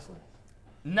from Iceland?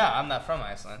 No, I'm not from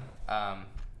Iceland. Why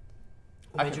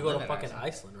I did you could go live to in fucking Iceland.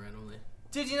 Iceland randomly?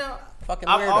 Dude, Fucking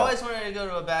I've weirdo. always wanted to go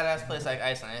to a badass place like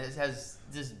Iceland. It has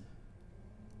this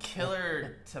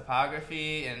killer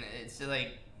topography, and it's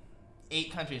like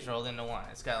 8 countries rolled into one.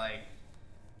 It's got like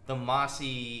the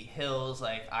mossy hills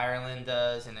like Ireland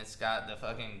does, and it's got the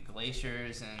fucking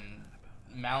glaciers and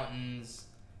mountains,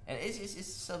 and it's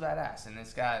so badass. And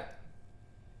it's got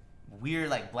weird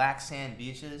like black sand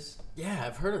beaches. Yeah,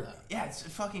 I've heard of that. Yeah, it's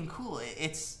fucking cool.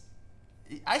 It's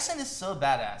Iceland is so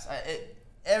badass.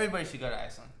 Everybody should go to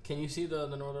Iceland. Can you see the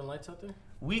Northern Lights out there?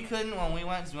 We couldn't when we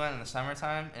went. 'Cause we went in the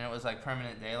summertime, and it was like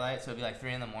permanent daylight. So it'd be like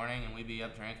 3 a.m, and we'd be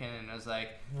up drinking, and it was like,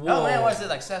 Whoa. oh man, was it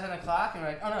like 7 o'clock? And we're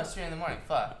like, oh no, it's 3 a.m.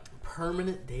 Fuck.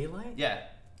 Permanent daylight? Yeah.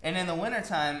 And in the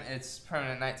wintertime, it's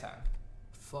permanent nighttime.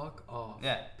 Fuck off.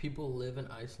 Yeah. People live in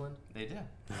Iceland, They do.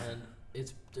 and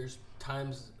there's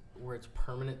times where it's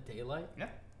permanent daylight. Yeah.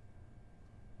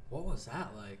 What was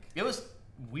that like? It was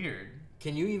weird.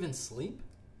 Can you even sleep?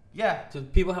 Yeah. Do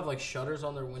people have like shutters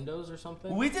on their windows or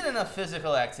something? We did enough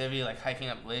physical activity, like hiking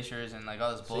up glaciers and like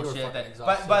all this So you were bullshit. fucking That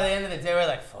exhausted. by the end of the day, we're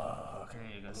like, fuck, I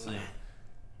need to go sleep.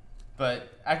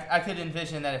 But I could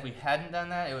envision that if we hadn't done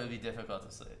that, it would be difficult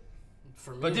to sleep.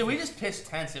 For me, But dude, we just pitched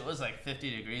tents. It was like 50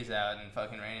 degrees out and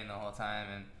fucking raining the whole time,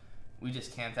 and we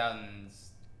just camped out in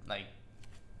like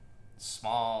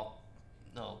small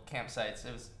little campsites.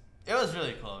 It was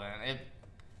really cool, man.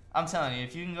 I'm telling you,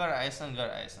 if you can go to Iceland, go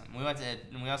to Iceland.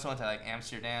 We also went to like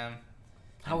Amsterdam,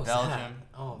 How was Belgium. that?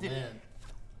 Oh Dude, man.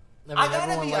 I gotta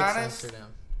everyone be likes honest. Amsterdam.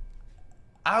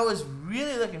 I was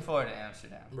really looking forward to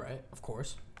Amsterdam, Right, of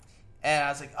course. and I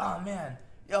was like, oh man,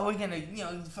 yo, we're gonna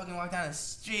fucking walk down the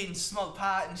street and smoke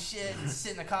pot and shit and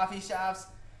sit in the coffee shops.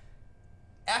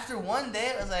 After one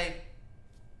day, I was like,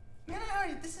 man,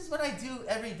 this is what I do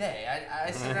every day.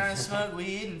 I sit around and smoke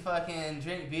weed and fucking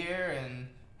drink beer and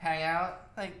hang out.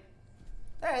 Like,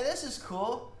 hey, this is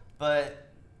cool, but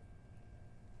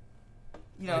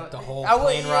Like the whole I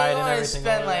plane ride and I everything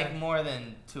spent over like there? more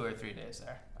than 2 or 3 days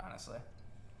there, honestly.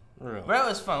 Really? But it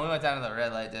was fun. We went down to the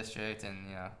red light district and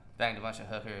banged a bunch of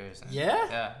hookers. And, Yeah?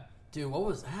 Yeah. Dude, what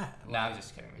was that? No, I'm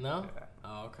just kidding. No?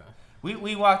 Oh, okay.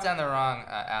 We walked down the wrong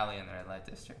alley in the red light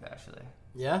district, actually.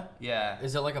 Yeah? Yeah.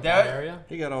 Is it like a There- bad area?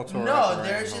 He got all tore up. No, and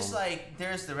there's ran just home. like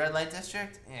there's the red light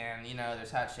district, and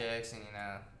there's hot chicks and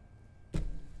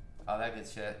all that good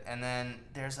shit. And then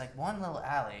there's like one little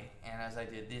alley, and I was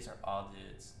like, dude, these are all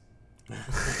dudes. He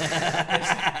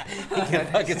can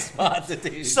fucking spot the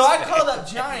dude. So I called up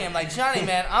Johnny. I'm like, Johnny,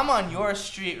 man, I'm on your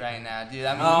street right now, dude.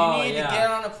 I mean, Oh, you need yeah. to get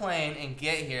on a plane and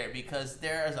get here because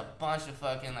there's a bunch of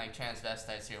fucking like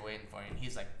transvestites here waiting for you. And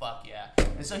he's like, fuck yeah.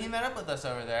 And so he met up with us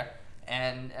over there,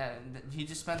 and he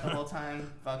just spent the whole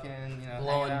time fucking Blowing hanging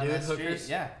out on dude that street. hookers?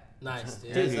 Yeah, Nice,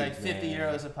 dude. it was Dude, like 50 man.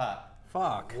 euros a pop.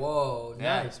 Fuck. Whoa,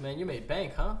 Yeah. nice, man. You made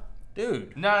bank, huh?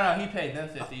 Dude. No, he paid them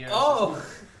 50 euros. Oh!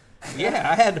 Yeah,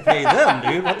 I had to pay them,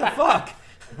 dude. What the fuck?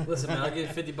 Listen, man, I'll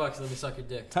give you $50. Let me suck your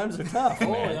dick. Times are tough,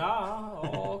 Oh, man. yeah.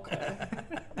 Oh, okay.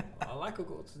 I like a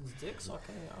goat's dick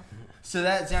sucking, yeah. So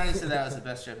that Johnny said that was the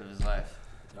best trip of his life.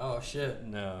 Oh, shit.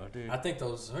 No, dude. I think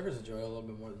those hookers enjoy it a little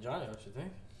bit more than Johnny, don't you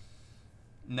think?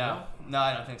 No,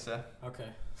 I don't think so. Okay.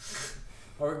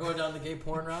 Are we going down the gay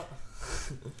porn route?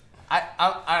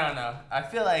 I don't know. I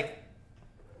feel like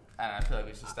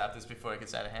we should stop this before it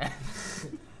gets out of hand.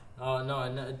 Oh, no,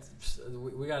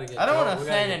 we gotta get. I don't want Joe- to we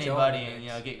gotta offend get Joe anybody in the and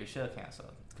mix. get your show canceled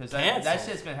because that Canceled?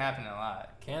 shit's been happening a lot.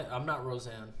 I'm not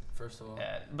Roseanne, first of all.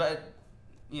 Yeah, but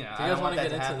Do you I guys don't want wanna that get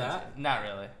to into happen. that? Not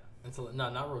really. No,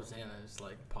 not Rosanna. It's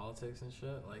like politics and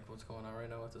shit. Like what's going on right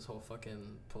now with this whole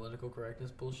fucking political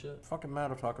correctness bullshit. Fucking Matt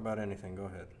will talk about anything. Go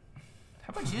ahead. How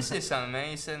about you say something,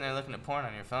 man? You sitting there looking at porn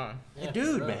on your phone. Hey, for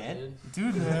dude, real, man.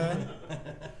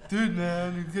 Dude,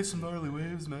 man, you get some gnarly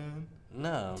waves, man.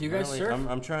 No. Do you guys really, surf?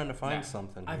 I'm trying to find Nah.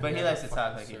 something. I- dude. But he Yeah, likes to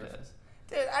talk fucking like he surf. does.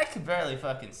 Dude, I could barely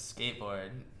fucking skateboard.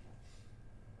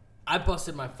 I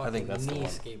busted my I fucking think that's the knee one.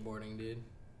 skateboarding, dude.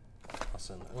 I'll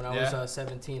send that. When I Yeah? was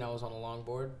 17, I was on a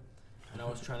longboard, and I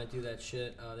was trying to do that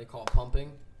shit they call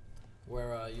pumping,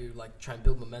 where you like try and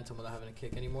build momentum without having to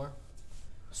kick anymore.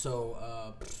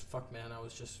 So, fuck, man, I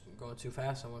was just going too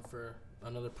fast. I went for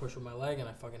another push with my leg, and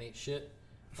I fucking ate shit.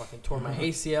 Fucking tore my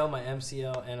ACL, my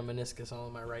MCL, and a meniscus all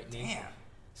in my right knee. Damn.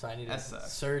 So I needed That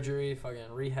sucks. surgery, fucking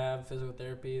rehab, physical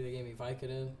therapy. They gave me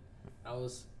Vicodin. That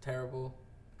was terrible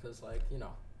because, like, you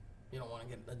don't want to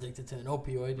get addicted to an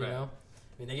opioid, you Right. know?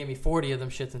 I mean, they gave me 40 of them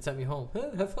shits and sent me home.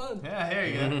 Have fun. Yeah, here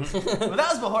you go. But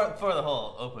that was before the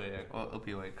whole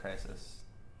opioid crisis.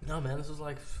 No, man, this was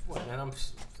like, what, man? I'm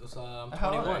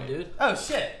How old 21, are you? dude. Oh,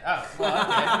 shit. Oh, well,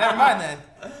 okay. Never mind then.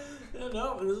 Yeah,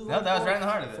 no, this is No, like that was right in the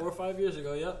heart of it. 4 or 5 years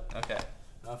ago, yep. Okay.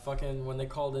 Fucking, when they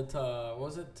called it, what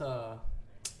was it?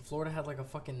 Florida had like a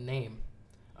fucking name.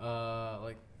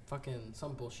 Like fucking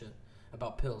some bullshit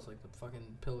about pills, like the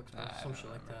fucking pill explosion, I some don't shit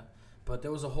like remember. that. But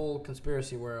there was a whole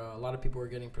conspiracy where a lot of people were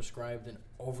getting prescribed an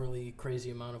overly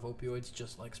crazy amount of opioids,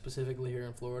 just like specifically here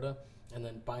in Florida, and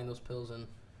then buying those pills and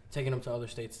taking them to other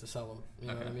states to sell them. You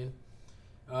know what I Okay. mean?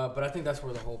 But I think that's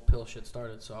where the whole pill shit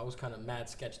started. So I was kind of mad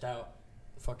sketched out.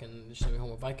 Fucking just sent me home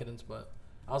with Vicodins, but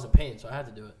I was in pain, so I had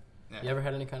to do it. Yeah. You ever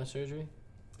had any kind of surgery?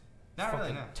 Not really,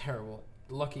 Fucking no. terrible.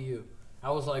 lucky you. I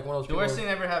was like one of those The people. worst thing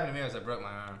that ever happened to me was I broke my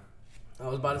arm. I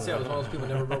was about to say I was one of those people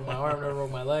never broke my arm, never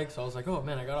broke my leg. So I was like, oh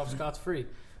man, I got off scot-free.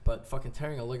 But fucking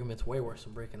tearing a ligament's way worse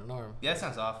than breaking an arm. Yeah, that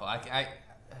sounds awful. I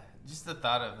just the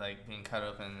thought of like being cut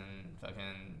open and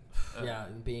fucking. Yeah,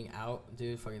 and being out,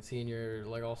 dude. Fucking seeing your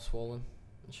leg all swollen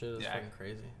and shit is fucking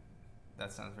crazy.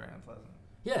 That sounds very unpleasant.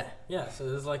 Yeah. So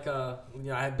there's like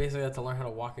I basically had to learn how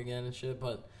to walk again and shit.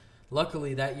 But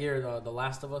luckily that year, The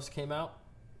Last of Us came out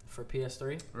for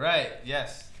PS3. Right.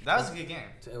 Yes, that was a good game.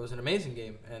 It was an amazing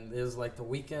game, and it was like the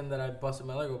weekend that I busted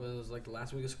my leg open. It was like the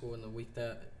last week of school, and the week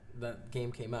that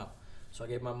game came out. So I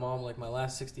gave my mom like my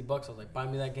last $60. I was like, buy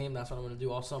me that game. That's what I'm gonna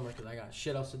do all summer because I got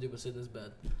shit else to do but sit in this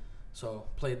bed. So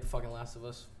played the fucking Last of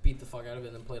Us, beat the fuck out of it,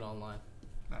 and then played online.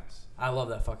 Nice. I love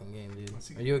that fucking game, dude.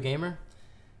 Are you a gamer?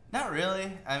 Not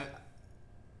really.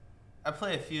 I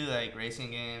play a few like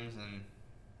racing games and.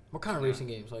 What kind of racing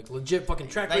games? Like legit fucking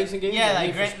track like, racing games? Yeah,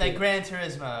 like Gran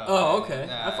Turismo. Oh, okay.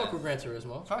 I fuck with Gran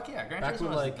Turismo. Fuck yeah, Gran Turismo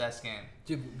was the best game.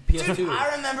 Dude, PS2. Dude,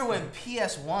 I remember when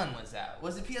PS1 was out.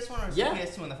 Was it PS1 or was it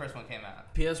PS2 when the first one came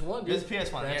out? PS1, dude. It was PS1.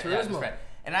 Gran Yeah, Turismo. that's right.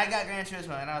 And I got Gran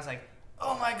Turismo, and I was like,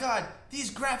 oh my god,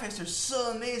 these graphics are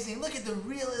so amazing. Look at the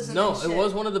realism. No, and shit. it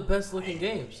was one of the best looking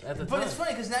games at the time. But it's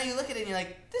funny because now you look at it and you're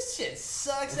like, this shit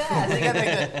sucks ass. They got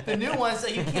like the new ones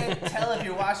that you can't tell if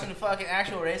you're watching a fucking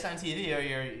actual race on TV or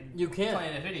you're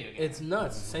playing a video game. It's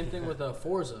nuts. Same thing with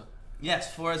Forza.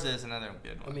 Yes, Forza is another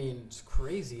good one. I mean, it's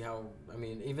crazy how. I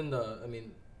mean, even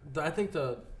I think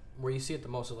where you see it the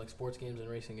most is like sports games and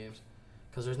racing games,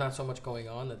 because there's not so much going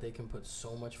on that they can put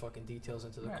so much fucking details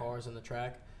into the cars and the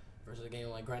track. Versus a game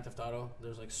like Grand Theft Auto,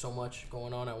 there's like so much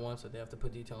going on at once that they have to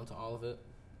put detail into all of it.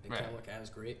 It can't look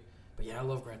as great. But yeah, I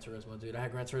love Gran Turismo, dude. I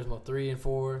had Gran Turismo 3 and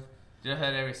 4. You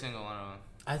had every single one of them.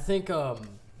 I think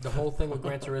the whole thing with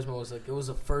Gran Turismo was like it was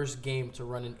the first game to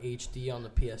run in HD on the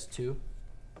PS2.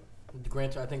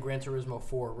 I think Gran Turismo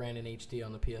 4 ran in HD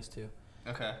on the PS2.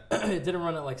 Okay. It didn't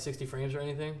run at like 60 frames or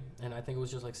anything, and I think it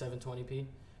was just like 720p.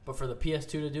 But for the PS2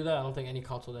 to do that, I don't think any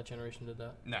console that generation did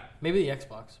that. No. Maybe the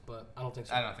Xbox, but I don't think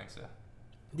so. I don't think so.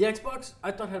 The Xbox,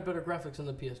 I thought had better graphics than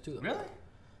the PS2. Though. Really?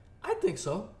 I think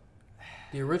so.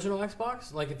 The original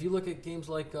Xbox, like if you look at games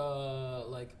like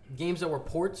games that were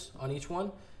ports on each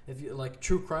one, if you like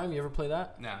True Crime, you ever play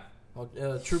that? No.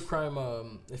 Well, True Crime,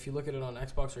 if you look at it on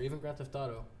Xbox or even Grand Theft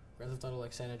Auto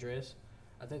like San Andreas,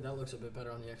 I think that looks a bit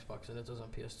better on the Xbox than it does on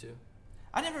PS2.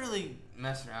 I never really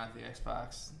messed around with the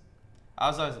Xbox. I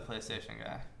was always a PlayStation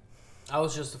guy. I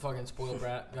was just a fucking spoiled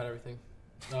brat. Got everything.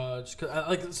 Just cause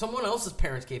like someone else's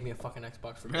parents gave me a fucking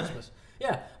Xbox for Christmas.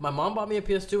 Yeah, my mom bought me a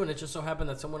PS2, and it just so happened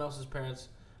that someone else's parents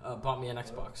bought me an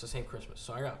Xbox the same Christmas.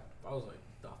 So I was like,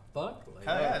 the fuck? Like,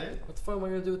 hell yeah, dude. What the fuck am I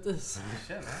gonna do with this?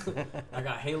 Shit, man. I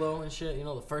got Halo and shit. You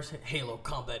know, the first Halo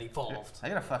Combat Evolved. I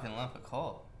got a fucking lump of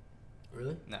coal.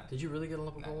 Really? No. Did you really get a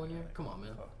lump of coal one year? Come on,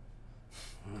 man.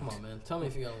 Come on, man. Tell me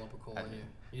if you got a lump of coal one year.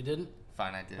 You didn't?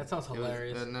 Fine, I did. That sounds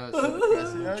hilarious. No, it's so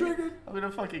depressing. Triggered. I'm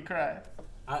gonna fucking cry.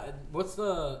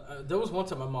 There was one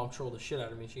time my mom trolled the shit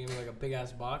out of me. She gave me like a big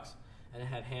ass box, and it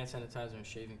had hand sanitizer and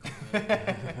shaving cream in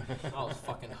it. I was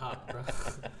fucking hot, bro.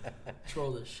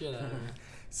 Trolled the shit out of me.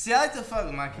 See, I like to fuck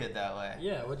with my kid that way.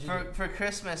 Yeah, what'd you do? For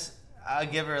Christmas, I'll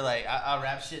give her like I'll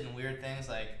wrap shit in weird things.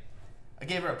 Like I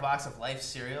gave her a box of Life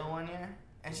cereal one year,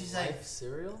 and she's like, Life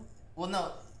cereal? Well,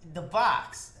 no, the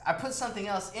box. I put something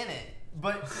else in it,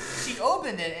 but she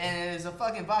opened it and it was a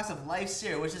fucking box of Life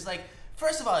cereal, which is like,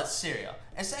 first of all, it's cereal,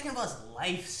 and second of all, it's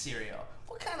Life cereal.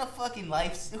 What kind of fucking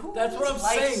Life? That's what I'm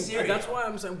saying. Cereal? That's why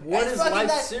I'm saying, what is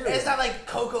Life cereal? It's not like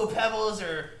Cocoa Pebbles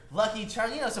or Lucky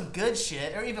Charms, you know, some good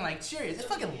shit, or even like Cheerios. It's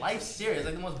fucking Life cereal. It's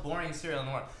like the most boring cereal in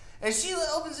the world. And she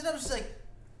opens it up, she's like,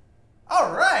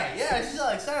 all right, yeah. She's all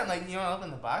excited. I'm like, you want to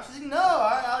open the box? She's like, no,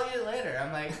 I'll eat it later.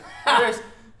 I'm like,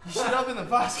 you should open the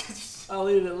box. I'll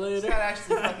eat it later. It's not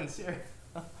actually fucking cereal.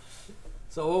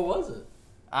 So what was it?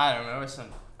 I don't remember, some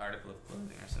article of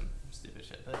clothing or some stupid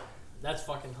shit. But that's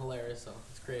fucking hilarious, though.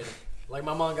 It's creative. Like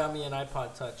my mom got me an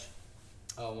iPod Touch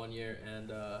one year,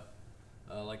 and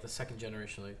like the second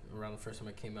generation, like around the first time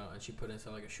it came out, and she put it into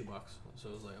like a shoebox. So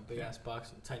it was like a big ass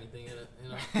box and a tiny thing in it. You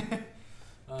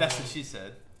know. That's what she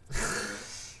said.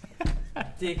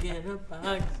 Dick in a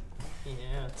box.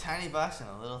 Yeah. Tiny box and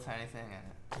a little tiny thing in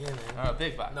it. Yeah, man. Or a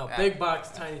big box. No, big box,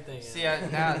 tiny thing. See,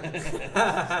 now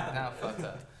I'm fucked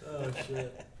up. Oh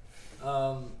shit.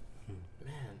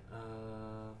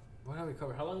 What have we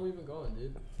covered? How long have we been going,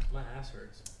 dude? My ass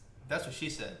hurts. That's what she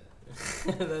said.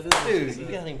 That is Dude,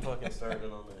 you got him fucking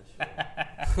started on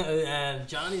that shit. And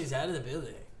Johnny's out of the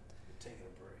building. Taking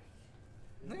a break.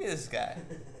 Look at this guy.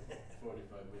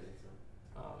 45 minutes.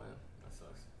 Oh man, that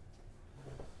sucks.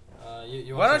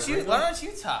 Why don't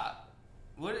you talk?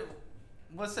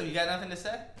 What's up? You got nothing to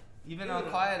say? You've been all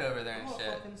quiet over there and I'm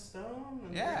shit. fucking stoned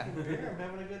and Yeah. drinking beer. I'm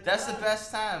having a good time. That's the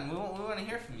best time. We want to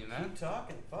hear from you, man. Keep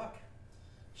talking. Fuck.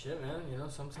 Shit, man. You know,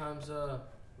 sometimes. We're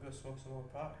gonna smoke some more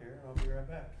pot here, and I'll be right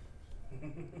back.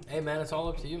 Hey, man, it's all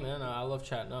up to you, man. I love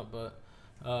chatting up, but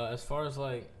as far as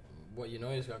like what you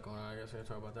know he's got going on, I guess we're gonna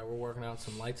talk about that. We're working out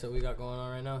some lights that we got going on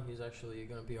right now. He's actually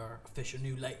gonna be our official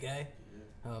new light guy,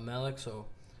 Malik. So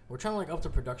we're trying to like up the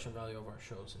production value of our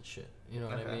shows and shit. You know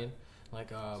what I mean? Like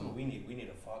So we need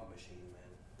a fog machine,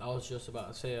 man. I was just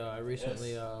about to say I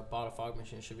recently bought a fog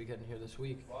machine. Should be getting here this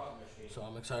week. Fog machine. So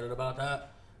I'm excited about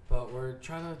that. But we're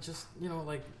trying to just, you know,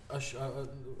 like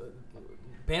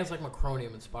bands like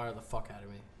Macronium inspire the fuck out of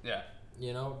me. Yeah.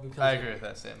 You know, because I agree with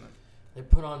that statement. they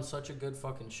put on such a good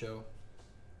fucking show.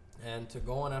 And to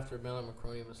go on after a band like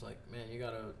Macronium is like, man, you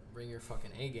gotta bring your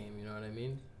fucking A game. You know what I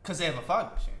mean? Because they have a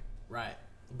fog machine. Right.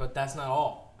 But that's not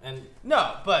all. And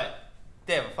No, but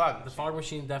they have a fog machine. the fog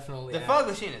machine definitely. The fog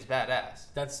machine is badass.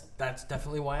 That's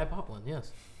definitely why I bought one.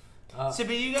 Yes. So,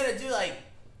 but you gotta do like,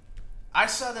 I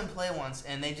saw them play once,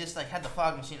 and they just like had the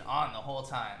fog machine on the whole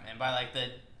time, and by like the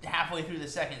halfway through the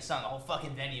second song, the whole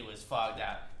fucking venue was fogged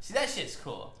out. See, that shit's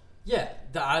cool. Yeah.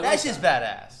 That's just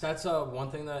badass. That's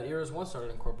one thing that Eras One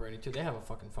started incorporating too. They have a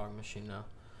fucking fog machine now.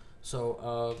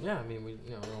 So yeah, I mean we're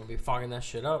gonna be fogging that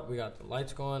shit up. We got the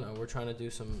lights going. We're trying to do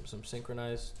some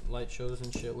synchronized light shows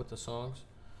and shit with the songs.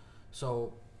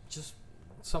 So just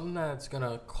something that's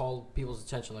gonna call people's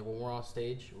attention. Like when we're on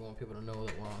stage, we want people to know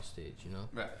that we're on stage. You know.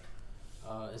 Right.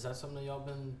 Is that something that y'all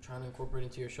been trying to incorporate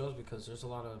into your shows? Because there's a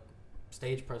lot of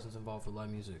stage presence involved with live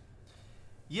music.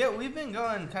 Yeah, we've been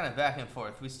going kind of back and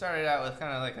forth. We started out with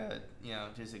kind of like a,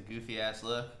 just a goofy ass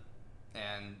look,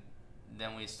 and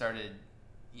then we started,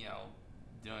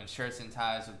 doing shirts and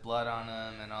ties with blood on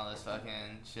them and all this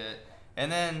fucking shit.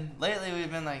 And then lately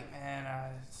we've been like, man,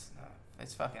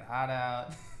 it's fucking hot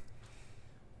out.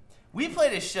 We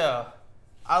played a show.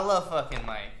 I love fucking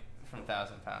Mike from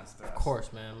 1,000 Pounds Thrust. Of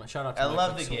course, man. Shout out to I Mike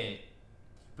love the McSween. gate.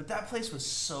 But that place was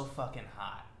so fucking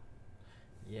hot.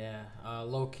 Yeah,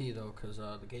 low key though, because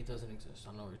the gate doesn't exist. I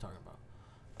don't know what you're talking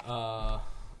about.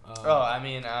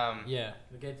 Yeah,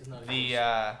 the gate does not the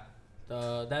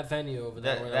exist. That venue over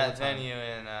there. that venue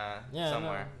in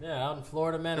somewhere. No, yeah, out in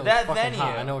Florida, man. It But was fucking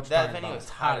hot. I know what you're that talking venue about. was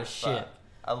It's hot as fuck. shit.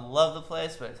 I love the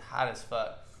place, but it's hot as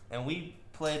fuck. And we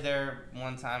played there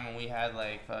one time, and we had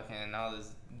like fucking all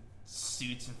these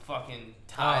suits and fucking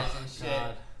ties and shit.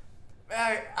 God.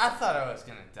 I thought I was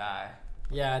gonna die.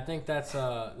 Yeah, I think that's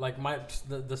like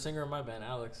the singer of my band,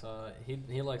 Alex.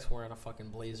 He likes wearing a fucking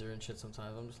blazer and shit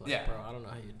sometimes. I'm just like, Yeah. bro, I don't know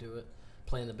how you do it.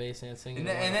 Playing the bass and singing And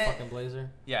in a then- fucking blazer.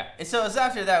 Yeah. And so it was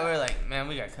after that we were like, man,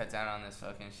 we got cut down on this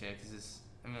fucking shit because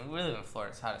we live in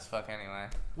Florida. It's hot as fuck anyway.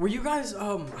 Were you guys?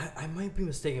 I might be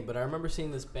mistaken, but I remember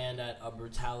seeing this band at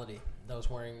Brutality that was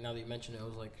wearing. Now that you mention it,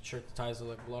 was like shirt ties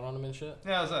with like blood on them and shit.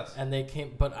 Yeah, it was us. And they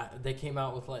came, they came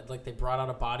out with like they brought out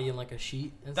a body in like a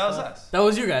sheet. And That was stuff. us. That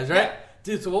was you guys, right? Yeah.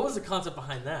 Dude, so what was the concept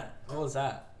behind that? What was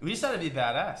that? We just thought it'd be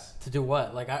badass. To do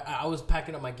what? Like I was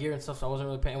packing up my gear and stuff, so I wasn't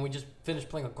really paying. And we just finished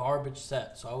playing a garbage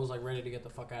set, so I was like ready to get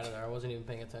the fuck out of there. I wasn't even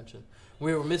paying attention.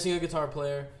 We were missing a guitar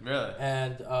player. Really?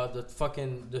 And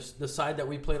the side that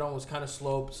we played on was kind of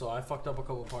sloped, so I fucked up a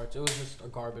couple parts. It was just a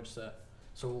garbage set,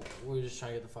 so we were just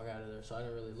trying to get the fuck out of there. So I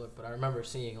didn't really look, but I remember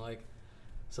seeing like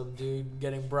some dude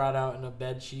getting brought out in a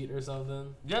bed sheet or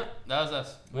something. Yep, that was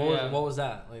us. What was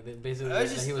that? Like they basically I was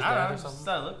that just, he was I dead don't or know, just something.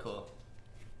 thought it looked cool.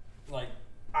 Like,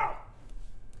 ow.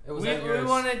 It was We at yours.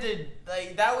 wanted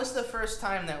to that was the first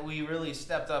time that we really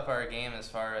stepped up our game as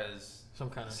far as Some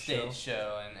kind of stage show.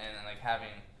 show and like having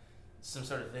some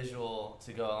sort of visual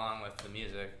to go along with the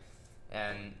music.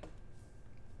 And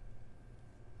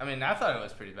I mean, I thought it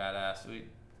was pretty badass.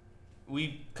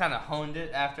 We kind of honed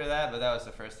it after that, but that was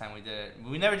the first time we did it.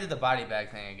 We never did the body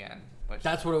bag thing again. Which,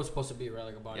 That's what it was supposed to be, right?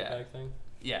 Like a body Yeah. bag thing.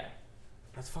 yeah.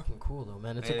 That's fucking cool though,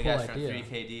 man. It's Made a the cool guys idea. from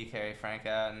 3KD carry Frank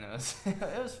out, and it was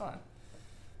it was fun.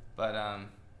 But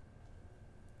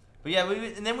yeah,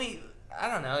 and then I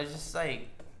don't know, it's just like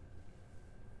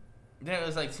then it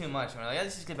was like too much. And we're like,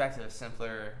 let's just get back to a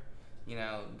simpler,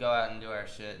 go out and do our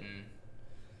shit and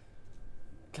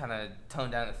kind of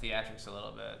tone down the theatrics a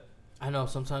little bit. I know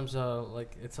sometimes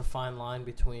like it's a fine line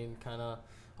between kind of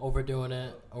overdoing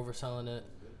it, overselling it,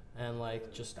 and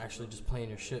like just actually just playing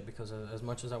your shit. Because as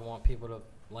much as I want people to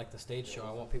like the stage show,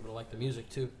 I want people to like the music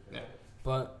too. Yeah.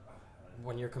 But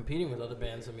when you're competing with other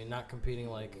bands, I mean, not competing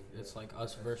like it's like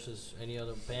us versus any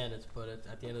other band.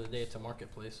 At the end of the day, it's a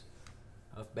marketplace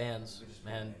of bands,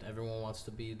 and everyone wants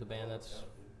to be the band that's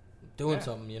doing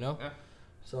something, Yeah.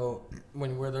 So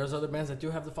where there's other bands that do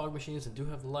have the fog machines and do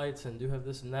have the lights and do have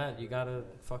this and that, you gotta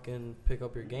fucking pick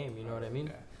up your game. You know what I mean?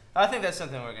 Okay. I think that's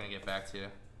something we're gonna get back to.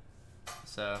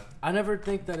 So I never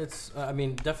think that it's. I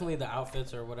mean, definitely the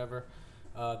outfits or whatever.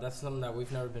 That's something that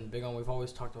we've never been big on. We've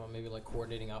always talked about maybe like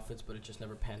coordinating outfits, but it just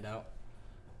never panned out.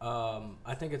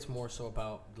 I think it's more so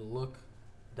about the look.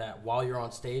 That while you're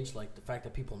on stage, like the fact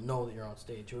that people know that you're on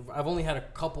stage. I've only had a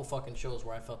couple fucking shows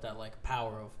where I felt that like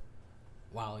power of,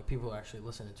 wow, like people are actually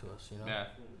listening to us, you know? Yeah.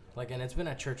 Like, and it's been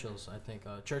at Churchill's, I think.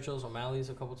 Churchill's, O'Malley's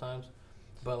a couple times.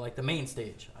 But like the main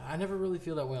stage, I never really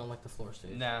feel that way on like the floor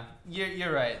stage. No,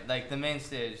 you're right. Like the main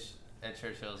stage at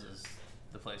Churchill's is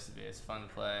the place to be. It's fun to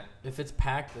play. If it's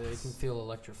packed, it can feel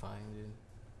electrifying, dude.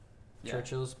 Yeah.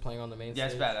 Churchill's playing on the main Yeah,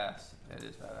 stage. it's badass. It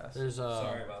is badass. There's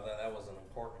Sorry about that. That was an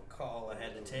important call I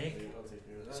had to take.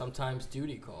 sometimes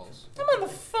duty calls. I'm on the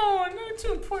phone. Not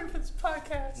too important for this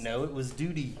podcast. No, it was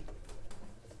duty.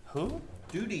 Who?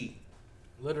 Duty.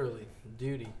 Literally,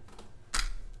 duty.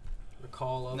 The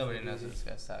call of Nobody the knows duty. what this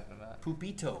guy's talking about.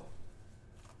 Pupito.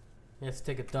 He has to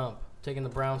take a dump. Taking the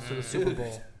Browns to the Super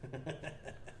Bowl.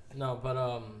 No, but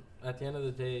at the end of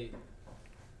the day,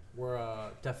 we're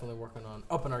definitely working on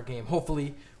upping our game.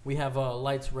 Hopefully, we have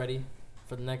lights ready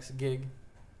for the next gig,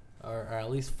 or at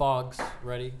least fogs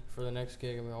ready for the next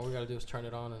gig. I mean, all we gotta do is turn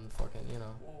it on and fucking, you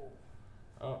know.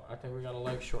 Oh, I think we got a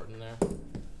leg shorten there.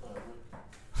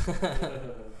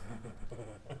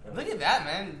 Look at that,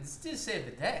 man. This dude saved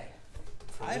the day.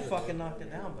 I fucking knocked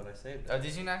it down, but I saved it. Oh,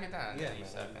 did you knock it down? Yeah, you man,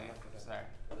 suck, I man. knocked it down. Sorry.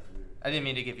 I didn't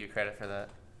mean to give you credit for that.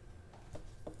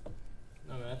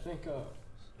 No, man, I think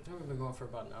we've been going for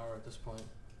about an hour at this point.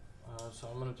 So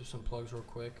I'm gonna do some plugs real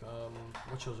quick.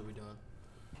 What shows are we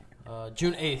doing?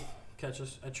 June 8th, catch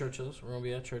us at Churchill's. We're gonna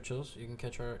be at Churchill's. You can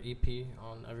catch our EP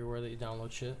on everywhere that you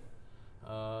download shit.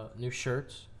 New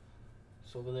shirts.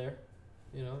 It's over there.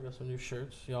 You know, we got some new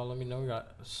shirts. Y'all let me know. We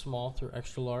got small through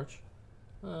extra large.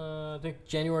 I think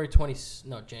January 20.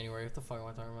 No, January. What the fuck am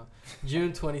I talking about?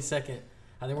 June 22nd.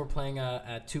 I think we're playing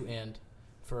at 2 and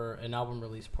for an album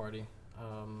release party.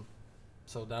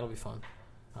 So that'll be fun.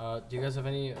 Do you guys have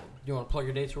any? Do you want to plug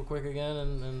your dates real quick again?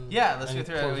 And Yeah, let's any go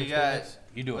through it. closing We got. statements?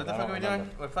 You do it. What the I fuck don't are we doing?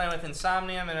 remember. We're playing with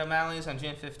Insomnium at O'Malley's on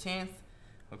June 15th.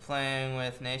 We're playing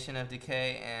with Nation of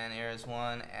Decay and Eras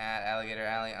 1 at Alligator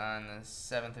Alley on the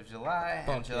 7th of July.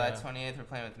 Fuck And July yeah. 28th, we're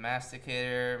playing with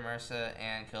Masticator, MRSA,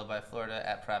 and Killed by Florida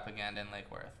at Propaganda in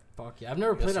Lake Worth. Fuck yeah! I've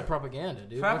never Yes, played sir. at Propaganda,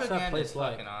 dude. What's that Propaganda place is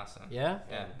like? fucking awesome. Yeah.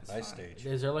 Yeah, it's Nice fun. stage.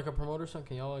 Is there like a promoter? Something?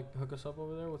 Can y'all like hook us up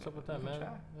over there? What's up with that, We can man?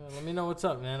 try. Yeah, let me know what's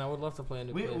up, man. I would love to play a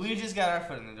new place. We just got our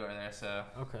foot in the door there, so.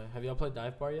 Okay. Have y'all played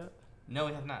Dive Bar yet? No,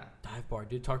 we have not. Dive Bar,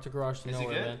 dude. Talk to Garage to Is it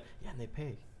Nowhere, good? man. Yeah, and they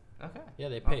pay. Okay. Yeah,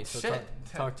 they pay. Oh, so shit.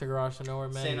 talk to Garage to Nowhere,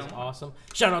 man. Say He's no more. awesome.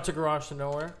 Shout out to Garage to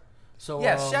Nowhere. So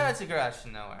Yeah, shout out to Garage to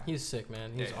Nowhere. He's sick,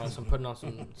 man. He's Yeah. awesome. Putting on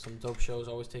some dope shows.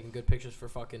 Always taking good pictures for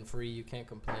fucking free. You can't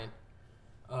complain.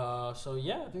 So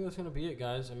yeah, I think that's gonna be it,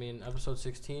 guys. I mean, episode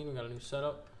 16. We got a new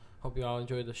setup. Hope you all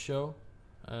enjoyed the show.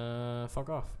 Fuck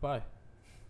off. Bye.